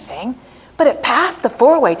warming thing, but it passed the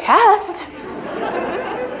 4-way test.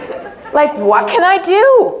 Like, what can I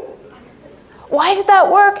do? Why did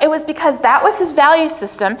that work? It was because that was his value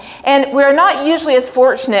system, and we're not usually as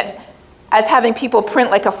fortunate as having people print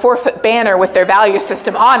like a 4-foot banner with their value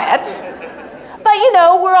system on it. But But you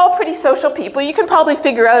know, we're all pretty social people. You can probably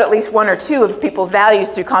figure out at least one or two of people's values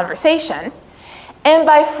through conversation. And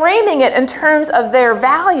by framing it in terms of their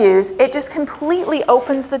values, it just completely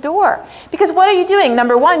opens the door. Because what are you doing?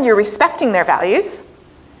 Number one, you're respecting their values.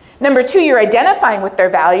 Number two, you're identifying with their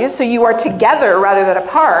values, so you are together rather than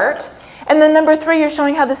apart. And then number three, you're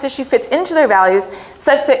showing how this issue fits into their values,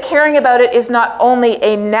 such that caring about it is not only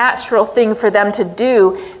a natural thing for them to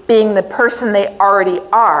do, being the person they already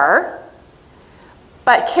are,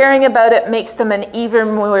 but caring about it makes them an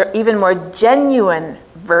even more genuine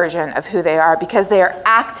version of who they are, because they are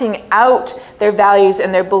acting out their values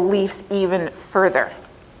and their beliefs even further.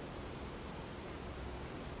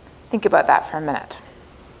 Think about that for a minute.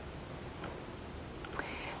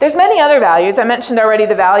 There's many other values. I mentioned already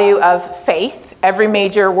the value of faith. Every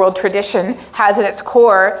major world tradition has at its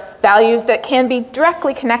core values that can be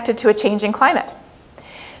directly connected to a changing climate.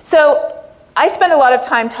 So I spend a lot of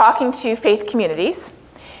time talking to faith communities,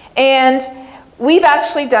 and we've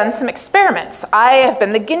actually done some experiments. I have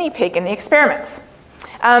been the guinea pig in the experiments.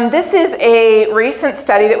 This is a recent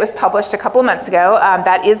study that was published a couple of months ago.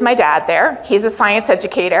 That is my dad there. He's a science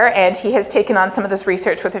educator, and he has taken on some of this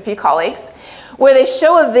research with a few colleagues, where they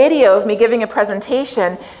show a video of me giving a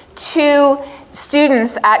presentation to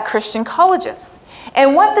students at Christian colleges.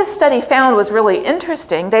 And what this study found was really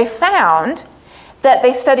interesting. They found that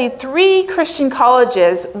they studied 3 Christian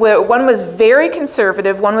colleges where one was very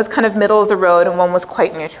conservative, one was kind of middle of the road, and one was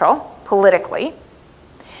quite neutral politically.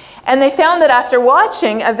 And they found that after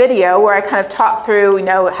watching a video where I kind of talked through, you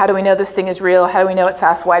know, how do we know this thing is real? How do we know it's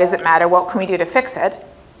us? Why does it matter? What can we do to fix it?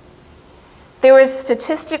 There was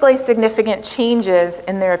statistically significant changes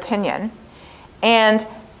in their opinion, and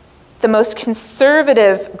the most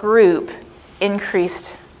conservative group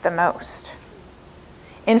increased the most.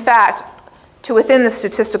 In fact, to within the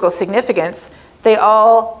statistical significance, they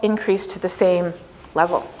all increased to the same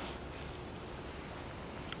level.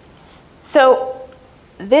 So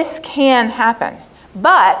this can happen.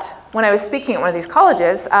 But when I was speaking at one of these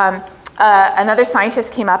colleges, another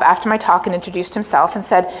scientist came up after my talk and introduced himself and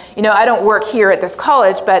said, you know, I don't work here at this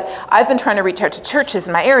college, but I've been trying to reach out to churches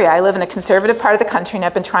in my area. I live in a conservative part of the country, and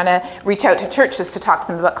I've been trying to reach out to churches to talk to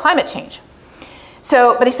them about climate change.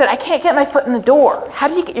 So, but he said, I can't get my foot in the door. How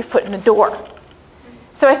do you get your foot in the door?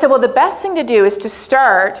 So I said, well, the best thing to do is to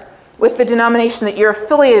start with the denomination that you're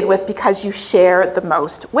affiliated with, because you share the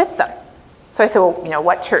most with them. So I said, well, you know,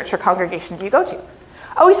 what church or congregation do you go to?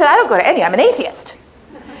 Oh, he said, I don't go to any. I'm an atheist.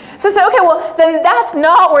 So I said, okay, well, then that's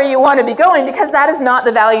not where you want to be going, because that is not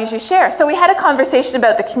the values you share. So we had a conversation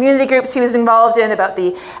about the community groups he was involved in, about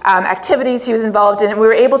the activities he was involved in, and we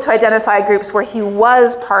were able to identify groups where he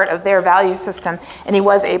was part of their value system and he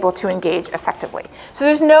was able to engage effectively. So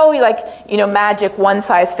there's no, like, you know, magic one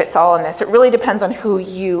size fits all in this. It really depends on who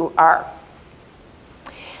you are.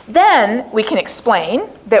 Then we can explain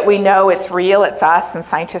that we know it's real, it's us, and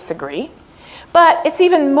scientists agree. But it's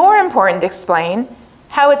even more important to explain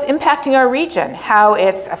how it's impacting our region, how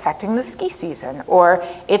it's affecting the ski season, or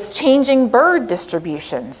it's changing bird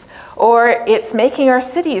distributions, or it's making our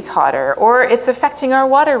cities hotter, or it's affecting our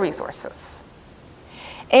water resources.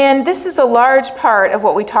 And this is a large part of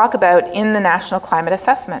what we talk about in the National Climate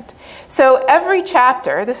Assessment. So every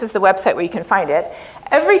chapter, this is the website where you can find it,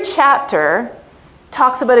 every chapter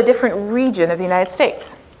talks about a different region of the United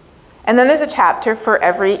States. And then there's a chapter for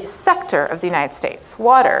every sector of the United States: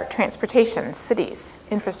 water, transportation, cities,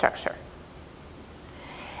 infrastructure.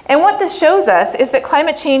 And what this shows us is that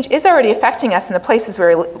climate change is already affecting us in the places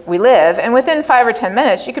where we live, and within 5 or 10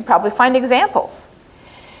 minutes you could probably find examples.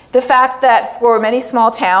 The fact that for many small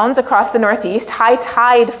towns across the Northeast, high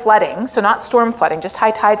tide flooding, so not storm flooding, just high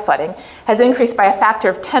tide flooding, has increased by a factor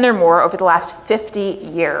of 10 or more over the last 50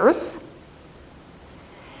 years.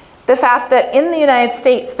 The fact that in the United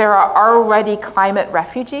States there are already climate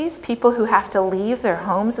refugees, people who have to leave their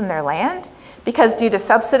homes and their land because due to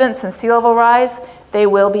subsidence and sea level rise, they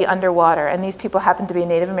will be underwater. And these people happen to be a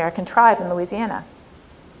Native American tribe in Louisiana.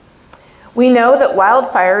 We know that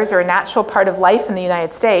wildfires are a natural part of life in the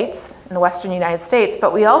United States, in the western United States,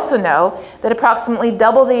 but we also know that approximately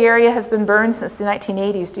double the area has been burned since the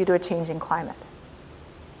 1980s due to a changing climate.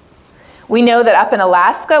 We know that up in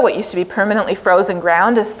Alaska, what used to be permanently frozen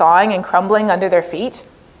ground is thawing and crumbling under their feet,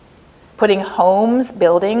 putting homes,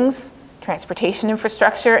 buildings, transportation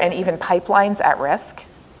infrastructure, and even pipelines at risk.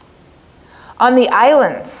 On the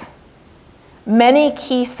islands, many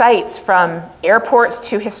key sites from airports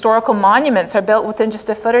to historical monuments are built within just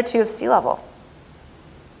a foot or two of sea level.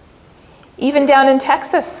 Even down in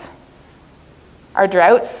Texas, our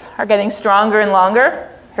droughts are getting stronger and longer.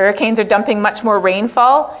 Hurricanes are dumping much more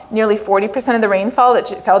rainfall. Nearly 40% of the rainfall that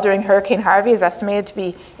fell during Hurricane Harvey is estimated to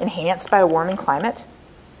be enhanced by a warming climate.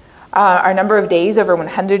 Our number of days over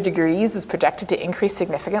 100 degrees is projected to increase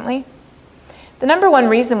significantly. The number one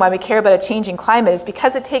reason why we care about a changing climate is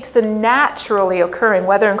because it takes the naturally occurring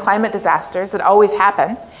weather and climate disasters that always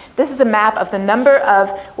happen. This is a map of the number of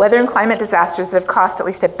weather and climate disasters that have cost at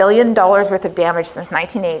least $1 billion worth of damage since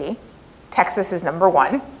 1980. Texas is number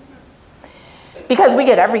one. Because we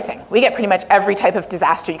get everything. We get pretty much every type of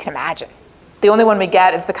disaster you can imagine. The only one we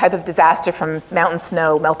get is the type of disaster from mountain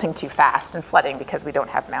snow melting too fast and flooding because we don't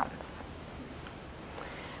have mountains.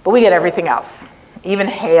 But we get everything else, even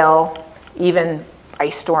hail, even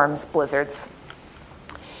ice storms, blizzards.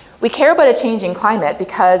 We care about a changing climate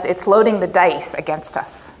because it's loading the dice against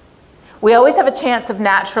us. We always have a chance of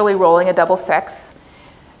naturally rolling a double six.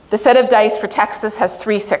 The set of dice for Texas has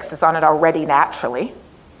 3 6s on it already naturally.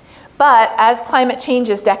 But as climate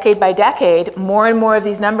changes decade by decade, more and more of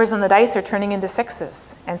these numbers on the dice are turning into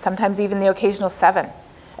 6s, and sometimes even the occasional 7,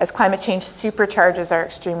 as climate change supercharges our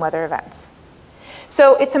extreme weather events.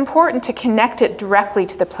 So it's important to connect it directly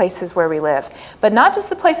to the places where we live, but not just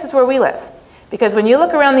the places where we live. Because when you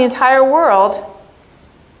look around the entire world,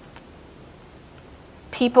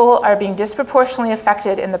 people are being disproportionately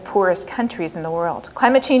affected in the poorest countries in the world.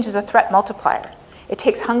 Climate change is a threat multiplier. It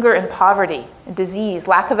takes hunger and poverty, and disease,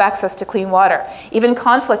 lack of access to clean water, even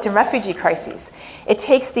conflict and refugee crises. It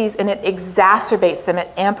takes these and it exacerbates them, it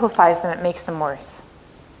amplifies them, it makes them worse.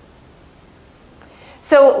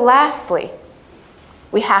 So lastly,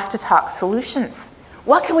 we have to talk solutions.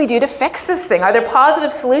 What can we do to fix this thing? Are there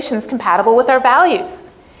positive solutions compatible with our values?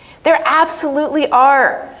 There absolutely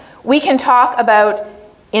are. We can talk about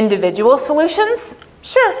individual solutions.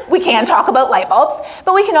 Sure, we can talk about light bulbs,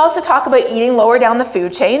 but we can also talk about eating lower down the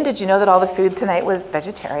food chain. Did you know that all the food tonight was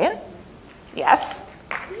vegetarian? Yes.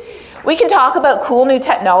 We can talk about cool new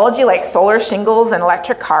technology like solar shingles and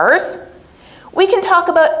electric cars. We can talk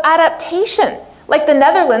about adaptation, like the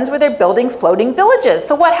Netherlands where they're building floating villages.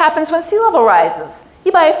 So what happens when sea level rises?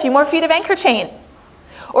 You buy a few more feet of anchor chain.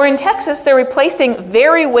 Or in Texas, they're replacing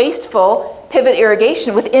very wasteful pivot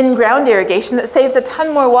irrigation with in-ground irrigation that saves a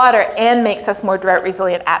ton more water and makes us more drought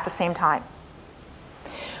resilient at the same time.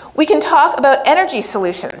 We can talk about energy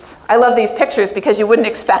solutions. I love these pictures because you wouldn't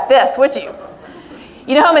expect this, would you?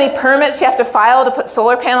 You know how many permits you have to file to put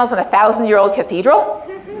solar panels on a 1,000-year-old cathedral?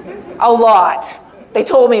 A lot. They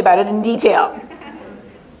told me about it in detail.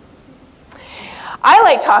 I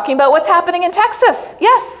like talking about what's happening in Texas.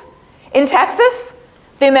 Yes, in Texas,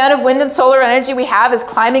 the amount of wind and solar energy we have is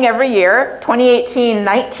climbing every year. 2018,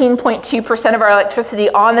 19.2% of our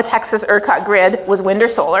electricity on the Texas ERCOT grid was wind or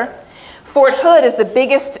solar. Fort Hood is the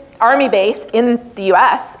biggest Army base in the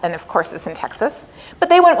US, and of course it's in Texas. But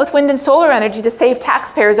they went with wind and solar energy to save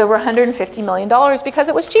taxpayers over $150 million because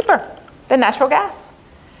it was cheaper than natural gas.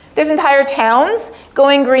 There's entire towns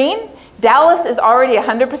going green. Dallas is already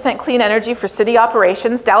 100% clean energy for city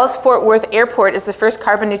operations. Dallas-Fort Worth Airport is the first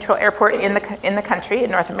carbon-neutral airport in the country,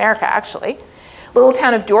 in North America, actually. Little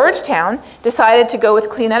town of Georgetown decided to go with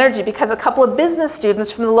clean energy because a couple of business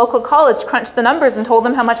students from the local college crunched the numbers and told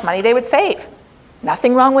them how much money they would save.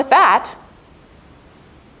 Nothing wrong with that.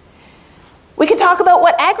 We can talk about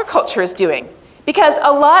what agriculture is doing, because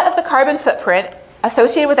a lot of the carbon footprint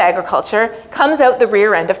associated with agriculture comes out the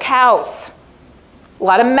rear end of cows. A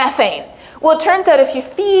lot of methane. Well, it turns out if you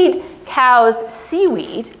feed cows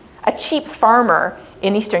seaweed, a cheap farmer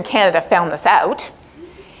in eastern Canada found this out.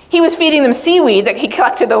 He was feeding them seaweed that he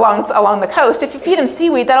collected along the coast. If you feed them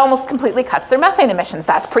seaweed, that almost completely cuts their methane emissions.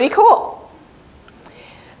 That's pretty cool.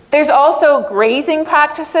 There's also grazing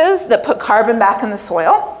practices that put carbon back in the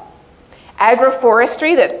soil.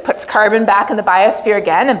 Agroforestry that puts carbon back in the biosphere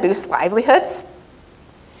again and boosts livelihoods.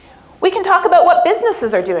 We can talk about what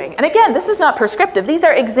businesses are doing. And again, this is not prescriptive. These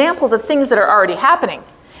are examples of things that are already happening.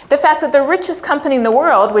 The fact that the richest company in the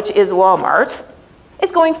world, which is Walmart,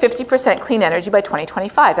 is going 50% clean energy by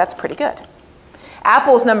 2025. That's pretty good.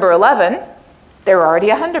 Apple's number 11. They're already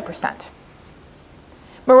 100%.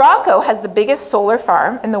 Morocco has the biggest solar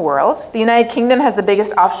farm in the world. The United Kingdom has the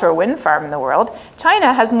biggest offshore wind farm in the world.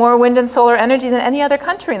 China has more wind and solar energy than any other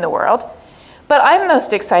country in the world. But I'm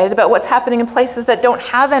most excited about what's happening in places that don't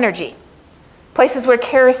have energy, places where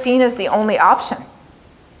kerosene is the only option.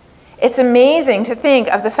 It's amazing to think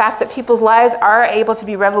of the fact that people's lives are able to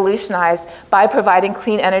be revolutionized by providing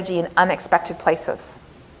clean energy in unexpected places.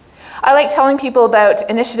 I like telling people about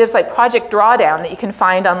initiatives like Project Drawdown that you can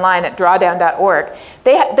find online at drawdown.org.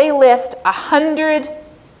 They list 100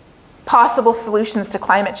 possible solutions to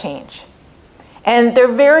climate change, and they're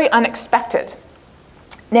very unexpected.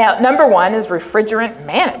 Now, number 1 is refrigerant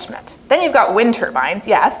management. Then you've got wind turbines,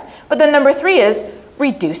 yes, but then number 3 is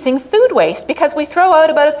reducing food waste, because we throw out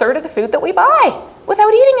about 1/3 of the food that we buy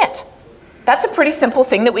without eating it. That's a pretty simple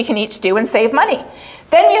thing that we can each do and save money.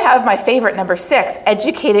 Then you have my favorite, number 6,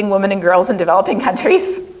 educating women and girls in developing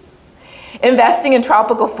countries. Investing in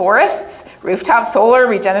tropical forests, rooftop solar,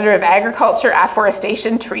 regenerative agriculture,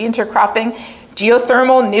 afforestation, tree intercropping,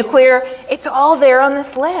 geothermal, nuclear, it's all there on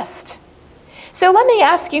this list. So let me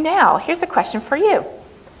ask you now, here's a question for you.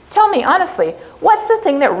 Tell me honestly, what's the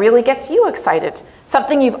thing that really gets you excited?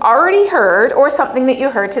 Something you've already heard or something that you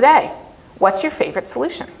heard today? What's your favorite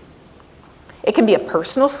solution? It can be a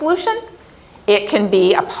personal solution. It can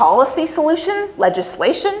be a policy solution,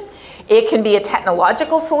 legislation. It can be a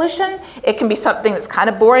technological solution. It can be something that's kind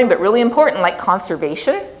of boring but really important, like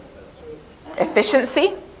conservation,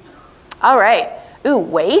 efficiency. All right. Ooh,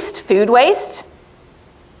 waste, food waste.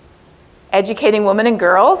 Educating women and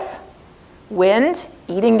girls. Wind,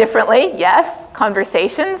 eating differently, yes.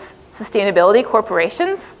 Conversations, sustainability,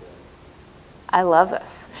 corporations. I love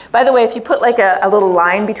this. By the way, if you put like a little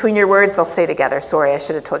line between your words, they'll stay together. Sorry, I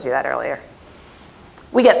should have told you that earlier.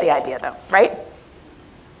 We get the idea though, right?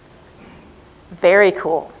 Very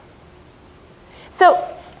cool. So,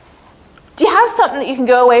 do you have something that you can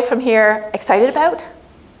go away from here excited about?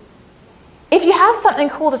 If you have something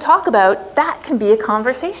cool to talk about, that can be a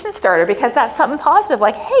conversation starter, because that's something positive,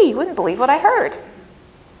 like, hey, you wouldn't believe what I heard.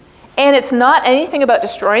 And it's not anything about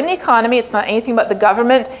destroying the economy, it's not anything about the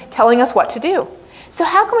government telling us what to do. So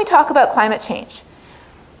how can we talk about climate change?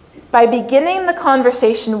 By beginning the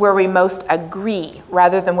conversation where we most agree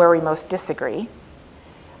rather than where we most disagree,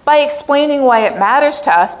 by explaining why it matters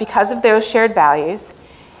to us because of those shared values,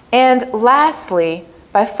 and lastly,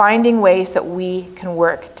 by finding ways that we can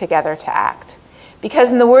work together to act.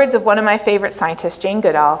 Because in the words of one of my favorite scientists, Jane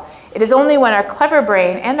Goodall, it is only when our clever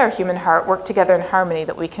brain and our human heart work together in harmony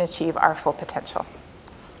that we can achieve our full potential.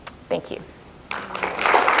 Thank you.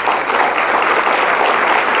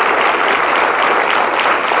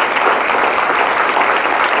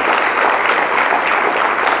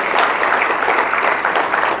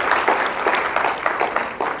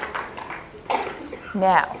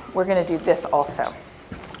 Now, we're going to do this also.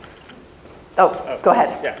 Oh, go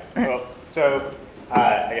ahead. Yeah, well, so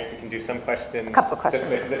I guess we can do some questions. A couple of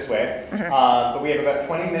questions. This way. But we have about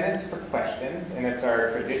 20 minutes for questions, and it's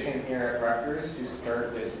our tradition here at Rutgers to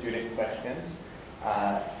start with student questions.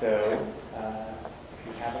 So if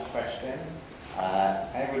you have a question,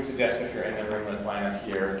 I would suggest if you're in the room, let's line up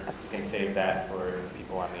here. You can save that for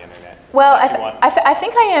people on the internet. Well, I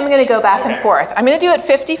think I am going to go back and forth. I'm going to do it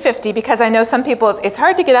 50-50 because I know some people, it's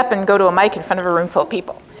hard to get up and go to a mic in front of a room full of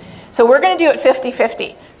people. So we're going to do it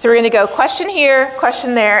 50-50. So we're going to go question here,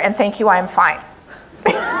 question there, and thank you, I'm fine.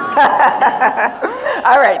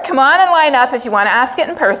 All right, come on and line up if you want to ask it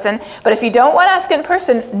in person. But if you don't want to ask it in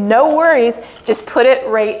person, no worries. Just put it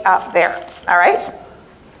right up there. All right?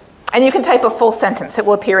 And you can type a full sentence. It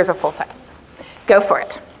will appear as a full sentence. Go for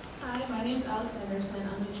it. Hi, my name is Alex Anderson.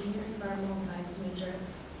 I'm a junior environmental science major.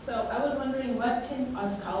 So I was wondering, what can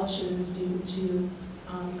us college students do to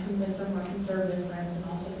convince our more conservative friends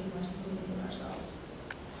and also be more sustainable ourselves?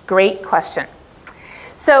 Great question.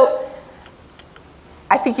 So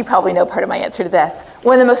I think you probably know part of my answer to this.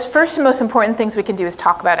 One of the first and most important things we can do is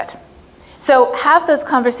talk about it. So have those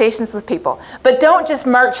conversations with people, but don't just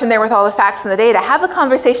march in there with all the facts and the data. Have a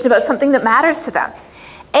conversation about something that matters to them,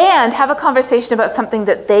 and have a conversation about something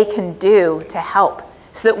that they can do to help,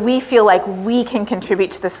 so that we feel like we can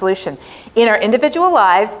contribute to the solution in our individual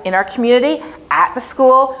lives, in our community, at the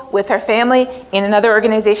school, with our family, in another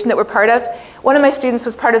organization that we're part of. One of my students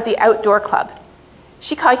was part of the outdoor club.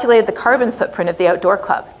 She calculated the carbon footprint of the outdoor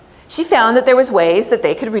club. She found that there was ways that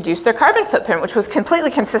they could reduce their carbon footprint, which was completely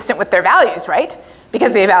consistent with their values, right?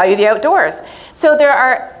 Because they value the outdoors. So there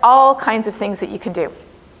are all kinds of things that you can do.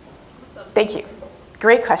 Thank you.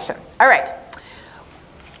 Great question. All right.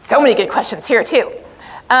 So many good questions here too.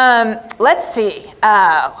 Let's see.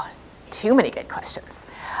 Too many good questions.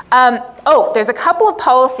 There's a couple of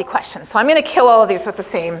policy questions. So I'm going to kill all of these with the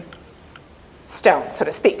same stone, so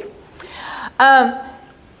to speak.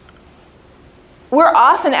 We're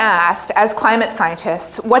often asked, as climate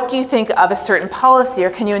scientists, what do you think of a certain policy, or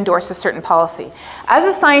can you endorse a certain policy? As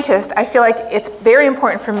a scientist, I feel like it's very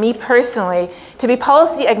important for me personally to be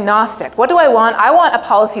policy agnostic. What do I want? I want a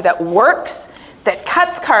policy that works, that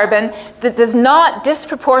cuts carbon, that does not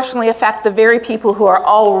disproportionately affect the very people who are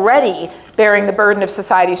already bearing the burden of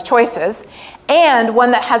society's choices, and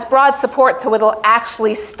one that has broad support so it'll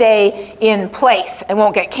actually stay in place and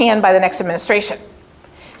won't get canned by the next administration.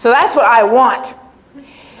 So that's what I want.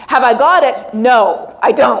 Have I got it? No.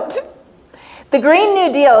 I don't. The Green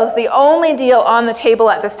New Deal is the only deal on the table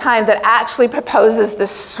at this time that actually proposes the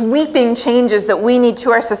sweeping changes that we need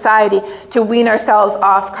to our society to wean ourselves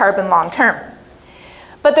off carbon long term.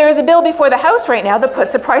 But there is a bill before the House right now that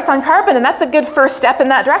puts a price on carbon, and that's a good first step in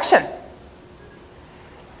that direction.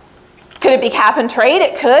 Could it be cap and trade?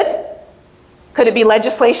 It could. Could it be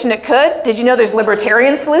legislation? It could. Did you know there's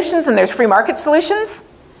libertarian solutions and there's free market solutions?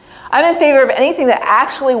 I'm in favor of anything that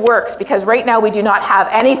actually works, because right now we do not have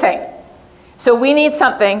anything. So we need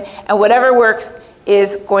something, and whatever works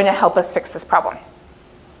is going to help us fix this problem.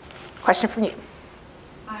 Question from you.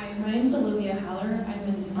 Hi, my name is Olivia Haller. I'm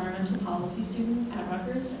an environmental policy student at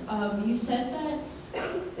Rutgers. You said that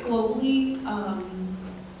globally,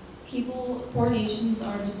 poor nations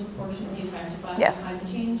are disproportionately affected by climate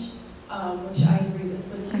change, which I agree with.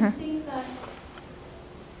 But do you think that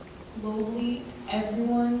globally,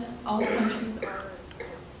 all countries are...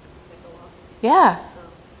 Yeah.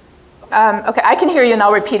 Okay, I can hear you and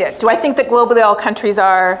I'll repeat it. Do I think that globally all countries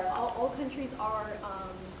are... All countries are,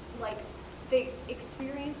 they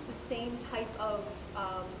experience the same type of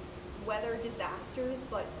weather disasters,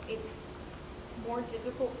 but it's more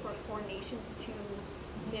difficult for poor nations to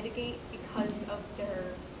mitigate because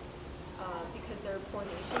they're poor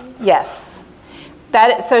nations? Yes.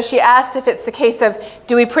 So she asked if it's the case of,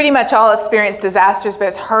 do we pretty much all experience disasters, but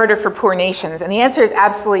it's harder for poor nations? And the answer is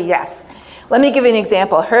absolutely yes. Let me give you an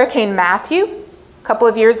example. Hurricane Matthew, a couple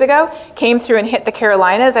of years ago, came through and hit the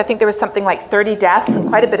Carolinas. I think there was something like 30 deaths and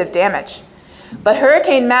quite a bit of damage. But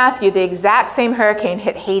Hurricane Matthew, the exact same hurricane,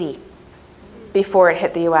 hit Haiti before it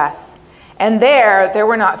hit the US. And there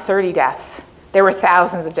were not 30 deaths. There were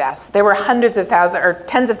thousands of deaths. There were hundreds of thousands or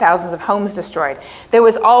tens of thousands of homes destroyed. There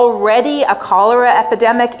was already a cholera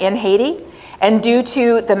epidemic in Haiti, and due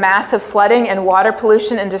to the massive flooding and water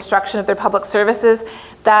pollution and destruction of their public services,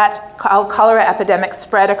 that cholera epidemic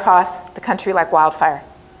spread across the country like wildfire.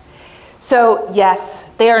 So yes,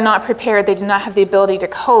 they are not prepared. They do not have the ability to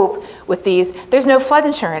cope with these. There's no flood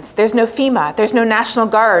insurance. There's no FEMA. There's no National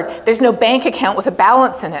Guard. There's no bank account with a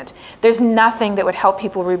balance in it. There's nothing that would help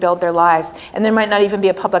people rebuild their lives. And there might not even be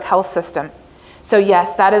a public health system. So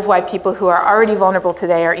yes, that is why people who are already vulnerable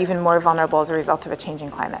today are even more vulnerable as a result of a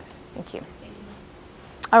changing climate. Thank you.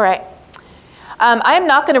 All right. I am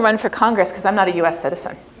not going to run for Congress because I'm not a US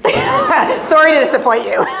citizen. Sorry to disappoint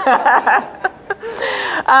you.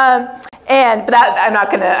 But I'm not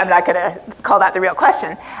gonna call that the real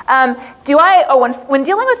question. When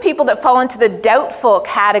dealing with people that fall into the doubtful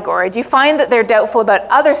category, do you find that they're doubtful about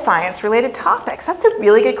other science-related topics? That's a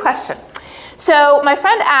really good question. So my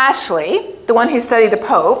friend Ashley, the one who studied the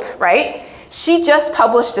Pope, right? She just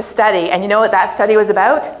published a study, and you know what that study was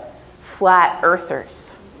about? Flat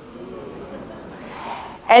earthers.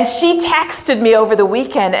 And she texted me over the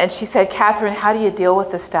weekend and she said, Katharine, how do you deal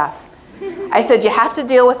with this stuff? I said, you have to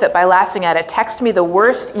deal with it by laughing at it. Text me the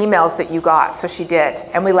worst emails that you got. So she did.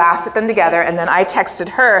 And we laughed at them together. And then I texted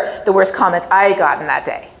her the worst comments I had gotten that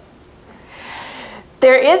day.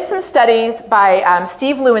 There is some studies by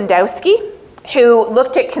Steve Lewandowski, who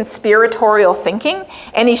looked at conspiratorial thinking,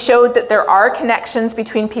 and he showed that there are connections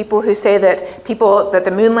between people who say that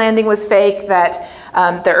the moon landing was fake, that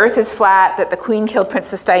the earth is flat, that the Queen killed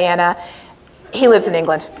Princess Diana. He lives in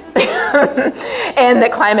England. And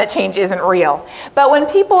that climate change isn't real. But when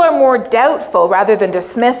people are more doubtful rather than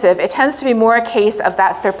dismissive, it tends to be more a case of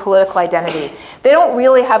that's their political identity. They don't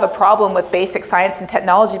really have a problem with basic science and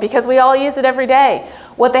technology because we all use it every day.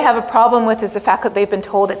 What they have a problem with is the fact that they've been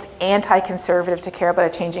told it's anti-conservative to care about a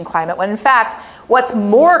changing climate, when in fact, what's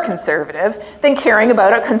more conservative than caring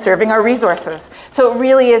about conserving our resources? So it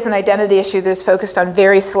really is an identity issue that is focused on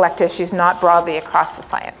very select issues, not broadly across the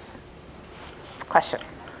science. Question?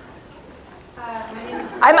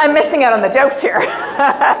 I'm missing out on the jokes here.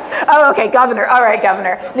 Oh, okay, governor. All right,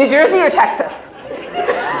 governor. New Jersey or Texas?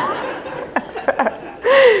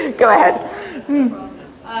 Go ahead.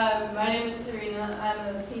 My name is Serena.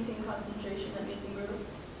 I'm a painting concentration at Mason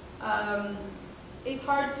Groves. It's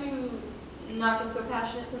hard to not get so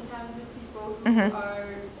passionate sometimes with people who are,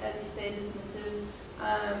 as you say, dismissive.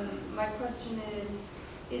 My question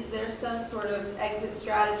is there some sort of exit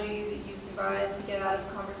strategy that you've devised to get out of a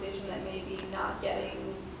conversation that may be not getting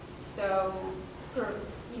so,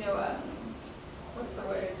 what's the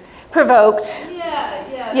word? Provoked.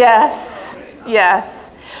 Yeah. Yes. Yes.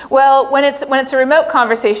 Well, when it's a remote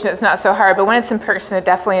conversation, it's not so hard, but when it's in person, it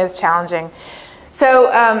definitely is challenging. So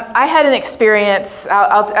I had an experience.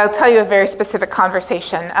 I'll tell you a very specific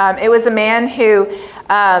conversation. It was a man who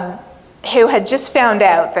had just found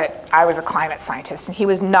out that I was a climate scientist, and he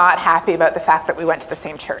was not happy about the fact that we went to the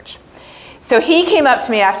same church. So he came up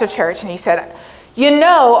to me after church and he said, you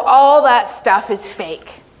know all that stuff is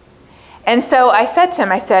fake. And so I said to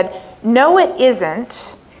him, I said, no, it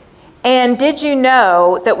isn't. And did you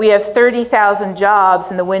know that we have 30,000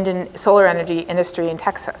 jobs in the wind and solar energy industry in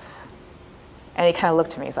Texas? And he kind of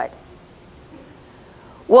looked at me, he's like,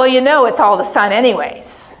 well, you know it's all the sun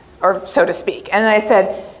anyways, or so to speak. And I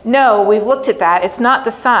said, no, we've looked at that, it's not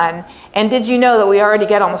the sun. And did you know that we already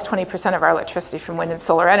get almost 20% of our electricity from wind and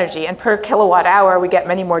solar energy? And per kilowatt hour, we get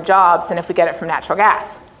many more jobs than if we get it from natural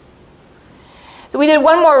gas. So we did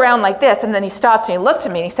one more round like this, and then he stopped and he looked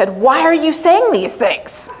at me and he said, why are you saying these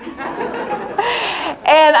things?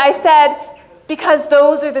 And I said, because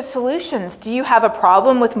those are the solutions. Do you have a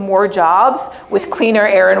problem with more jobs, with cleaner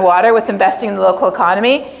air and water, with investing in the local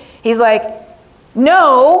economy? He's like,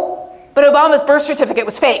 no, but Obama's birth certificate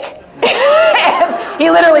was fake. And he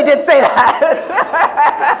literally did say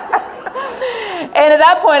that. And at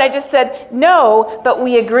that point, I just said, no, but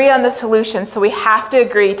we agree on the solution, so we have to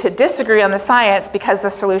agree to disagree on the science because the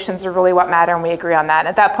solutions are really what matter, and we agree on that. And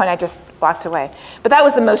at that point, I just walked away. But that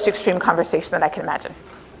was the most extreme conversation that I can imagine.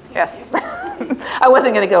 Yes. I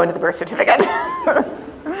wasn't going to go into the birth certificate.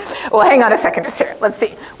 Well, hang on a second, just here. Let's see.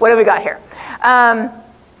 What have we got here?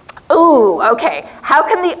 Ooh, okay. How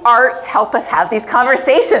can the arts help us have these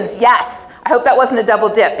conversations? Yes. I hope that wasn't a double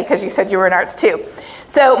dip because you said you were in arts too.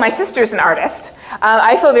 So my sister's an artist.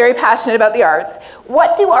 I feel very passionate about the arts.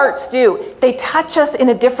 What do arts do? They touch us in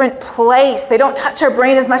a different place. They don't touch our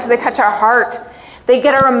brain as much as they touch our heart. They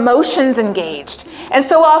get our emotions engaged. And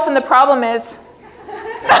so often the problem is,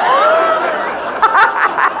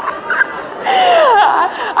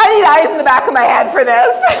 I need eyes in the back of my head for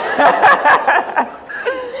this.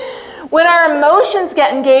 When our emotions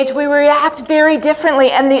get engaged, we react very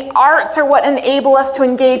differently, and the arts are what enable us to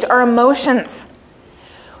engage our emotions.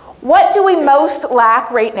 What do we most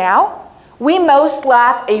lack right now? We most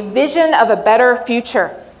lack a vision of a better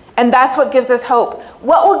future, and that's what gives us hope.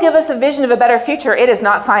 What will give us a vision of a better future? It is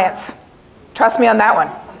not science. Trust me on that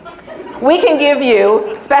one. We can give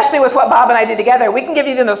you, especially with what Bob and I did together, we can give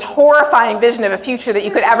you the most horrifying vision of a future that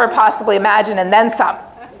you could ever possibly imagine, and then some.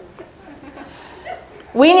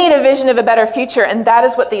 We need a vision of a better future, and that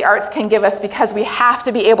is what the arts can give us because we have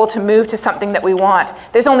to be able to move to something that we want.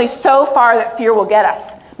 There's only so far that fear will get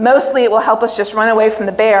us. Mostly it will help us just run away from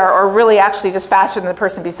the bear, or really actually just faster than the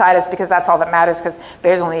person beside us, because that's all that matters, because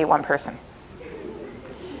bears only eat one person.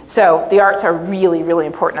 So the arts are really, really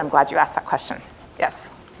important. I'm glad you asked that question.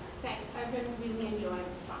 Yes? Thanks. I've been really enjoying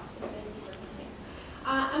this talk, so thank you for coming.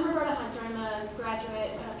 I'm Roberta Hunter. I'm a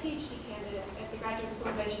graduate PhD candidate at the Graduate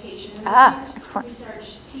School of Education. Excellent.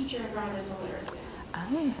 Research teacher environmental literacy.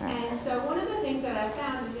 Oh. And so one of the things that I've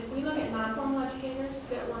found is if we look at non-formal educators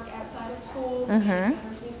that work outside of schools,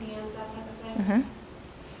 centers, museums, that type of thing,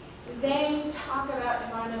 they talk about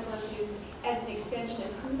environmental issues as an extension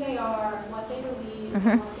of who they are, what they believe,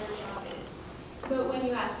 and what their job is. But when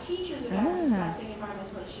you ask teachers about discussing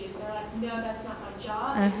environmental issues, they're like, no, that's not my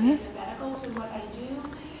job, it's antithetical to what I do.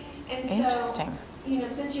 And so, you know,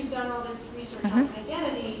 since you've done all this research on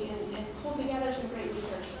identity and pulled together some great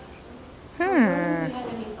research, I was wondering if you had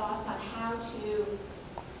any thoughts on how to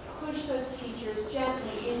push those teachers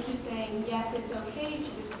gently into saying, yes, it's okay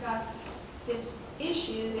to discuss this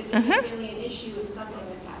issue that isn't really an issue, it's something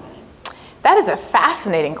that's happening. That is a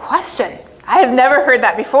fascinating question. I have never heard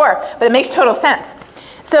that before, but it makes total sense.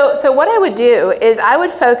 So what I would do is I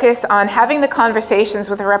would focus on having the conversations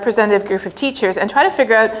with a representative group of teachers and try to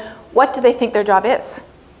figure out what do they think their job is?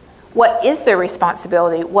 What is their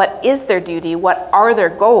responsibility? What is their duty? What are their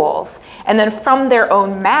goals? And then from their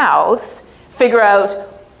own mouths, figure out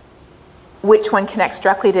which one connects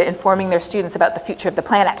directly to informing their students about the future of the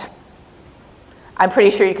planet. I'm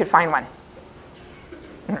pretty sure you could find one.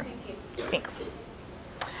 Thank you. Thanks.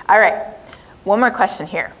 All right, one more question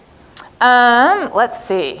here. Let's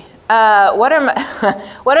see. What are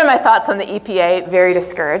my thoughts on the EPA? Very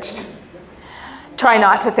discouraged. Try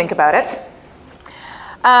not to think about it.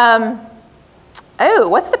 Oh,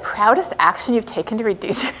 what's the proudest action you've taken to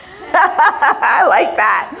reduce your... I like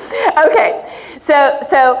that. Okay,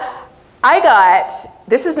 so I got,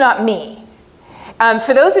 this is not me.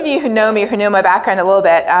 For those of you who know me, who know my background a little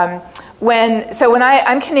bit, I'm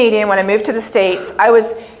Canadian. When I moved to the States, I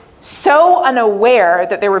was so unaware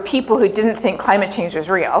that there were people who didn't think climate change was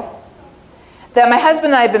real that my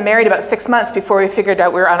husband and I had been married about 6 months before we figured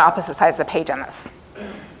out we were on opposite sides of the page on this.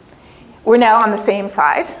 We're now on the same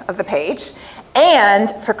side of the page. And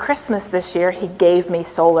for Christmas this year, he gave me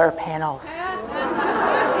solar panels.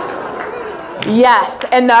 Yes,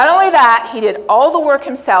 and not only that, he did all the work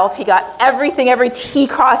himself. He got everything, every T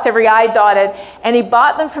crossed, every I dotted, and he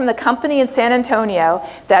bought them from the company in San Antonio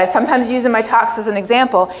that I sometimes use in my talks as an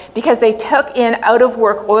example, because they took in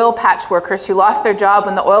out-of-work oil patch workers who lost their job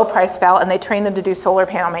when the oil price fell, and they trained them to do solar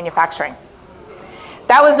panel manufacturing.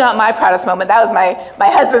 That was not my proudest moment. That was my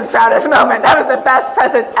husband's proudest moment. That was the best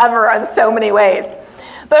present ever in so many ways.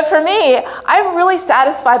 But for me, I'm really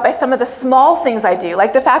satisfied by some of the small things I do,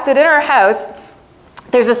 like the fact that in our house,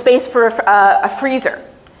 there's a space for a freezer.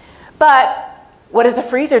 But what does a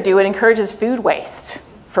freezer do? It encourages food waste.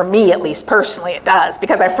 For me, at least personally, it does,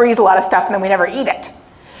 because I freeze a lot of stuff and then we never eat it.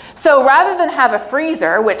 So rather than have a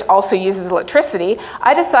freezer, which also uses electricity,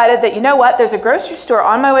 I decided that, you know what, there's a grocery store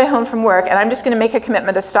on my way home from work, and I'm just going to make a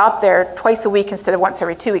commitment to stop there twice a week instead of once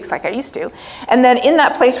every 2 weeks like I used to. And then in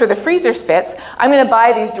that place where the freezer fits, I'm going to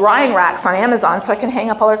buy these drying racks on Amazon so I can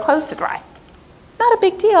hang up all our clothes to dry. Not a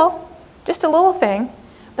big deal, just a little thing,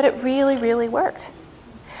 but it really, really worked.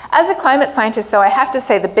 As a climate scientist, though, I have to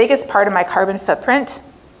say the biggest part of my carbon footprint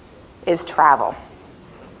is travel.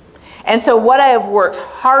 And so what I have worked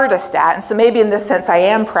hardest at, and so maybe in this sense I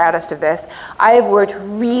am proudest of this, I have worked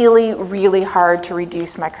really, really hard to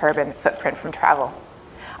reduce my carbon footprint from travel.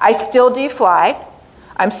 I still do fly.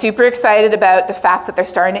 I'm super excited about the fact that they're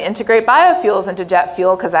starting to integrate biofuels into jet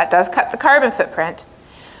fuel, because that does cut the carbon footprint.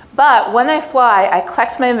 But when I fly, I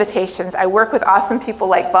collect my invitations. I work with awesome people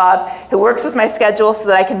like Bob, who works with my schedule so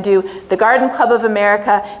that I can do the Garden Club of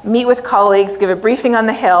America, meet with colleagues, give a briefing on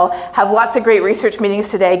the Hill, have lots of great research meetings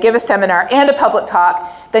today, give a seminar and a public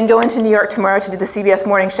talk, then go into New York tomorrow to do the CBS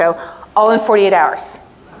morning show, all in 48 hours.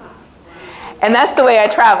 And that's the way I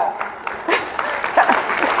travel.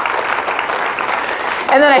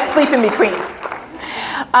 And then I sleep in between.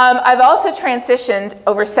 I've also transitioned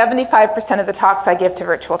over 75% of the talks I give to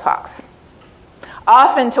virtual talks,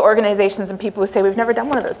 often to organizations and people who say, we've never done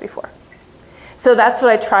one of those before. So that's what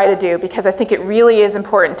I try to do, because I think it really is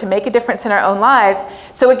important to make a difference in our own lives,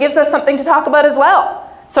 so it gives us something to talk about as well.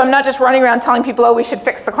 So I'm not just running around telling people, oh, we should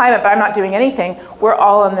fix the climate, but I'm not doing anything. We're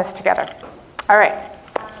all in this together. All right.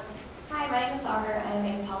 Hi, my name is Sahar. I'm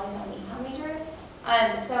a poli-sci econ major.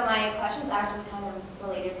 So my question is actually kind of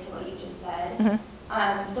related to what you just said. Mm-hmm.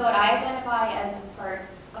 So what I identify as part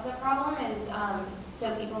of the problem is,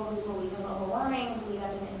 so people who believe in global warming believe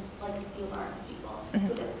that's like the alarmist people,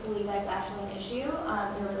 who believe that's actually an issue.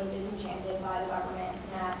 They're really disenchanted by the government and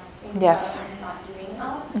that maybe the government's not doing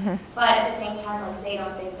enough. But at the same time, like, they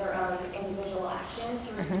don't think their own individual actions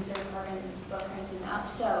to reduce their carbon footprints enough.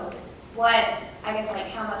 So what, I guess, like,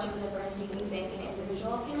 how much of a difference do you think an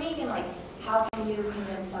individual can make, and like how can you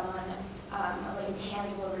convince someone of like a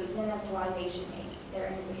tangible reason as to why they should make their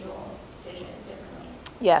individual decisions differently?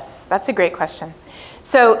 Yes, that's a great question.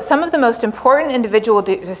 So some of the most important individual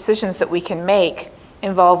decisions that we can make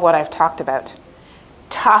involve what I've talked about.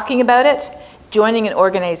 Talking about it, joining an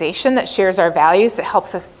organization that shares our values, that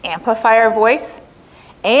helps us amplify our voice,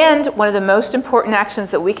 and one of the most important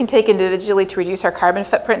actions that we can take individually to reduce our carbon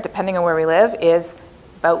footprint, depending on where we live, is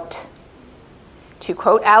vote. To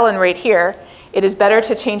quote Alan right here, it is better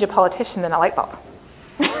to change a politician than a light bulb.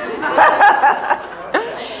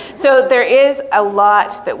 So there is a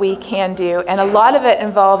lot that we can do, and a lot of it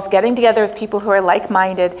involves getting together with people who are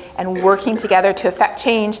like-minded and working together to affect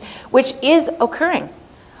change, which is occurring.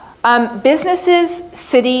 Businesses,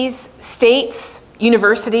 cities, states,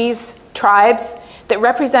 universities, tribes that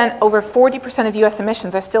represent over 40% of US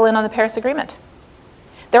emissions are still in on the Paris Agreement.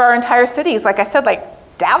 There are entire cities, like I said, like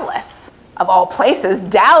Dallas, of all places,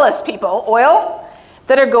 Dallas people, oil,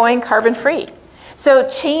 that are going carbon-free. So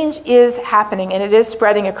change is happening, and it is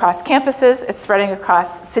spreading across campuses, it's spreading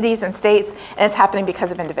across cities and states, and it's happening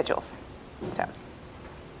because of individuals. So,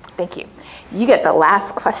 thank you. You get the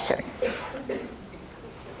last question.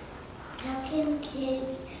 How can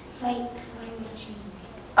kids fight climate change?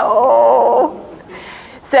 Oh,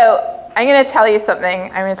 so I'm going to tell you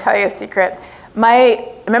something. I'm going to tell you a secret.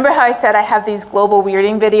 Remember how I said I have these global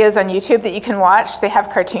weirding videos on YouTube that you can watch? They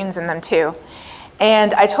have cartoons in them too.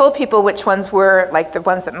 And I told people which ones were like the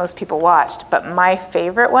ones that most people watched, but my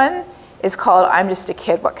favorite one is called I'm Just a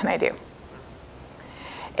Kid, What Can I Do?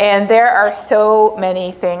 And there are so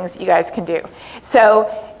many things you guys can do.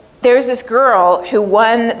 So there's this girl who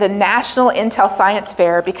won the National Intel Science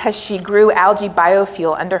Fair because she grew algae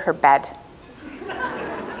biofuel under her bed.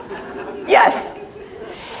 Yes.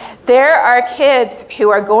 There are kids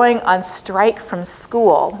who are going on strike from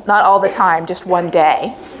school, not all the time, just one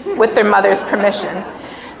day, with their mother's permission.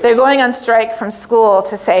 They're going on strike from school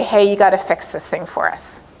to say, hey, you gotta fix this thing for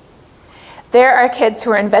us. There are kids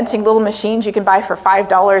who are inventing little machines you can buy for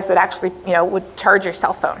 $5 that actually, would charge your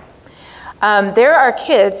cell phone. There are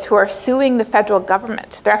kids who are suing the federal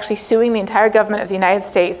government. They're actually suing the entire government of the United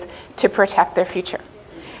States to protect their future.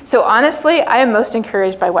 So honestly, I am most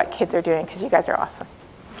encouraged by what kids are doing because you guys are awesome.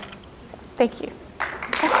 Thank you.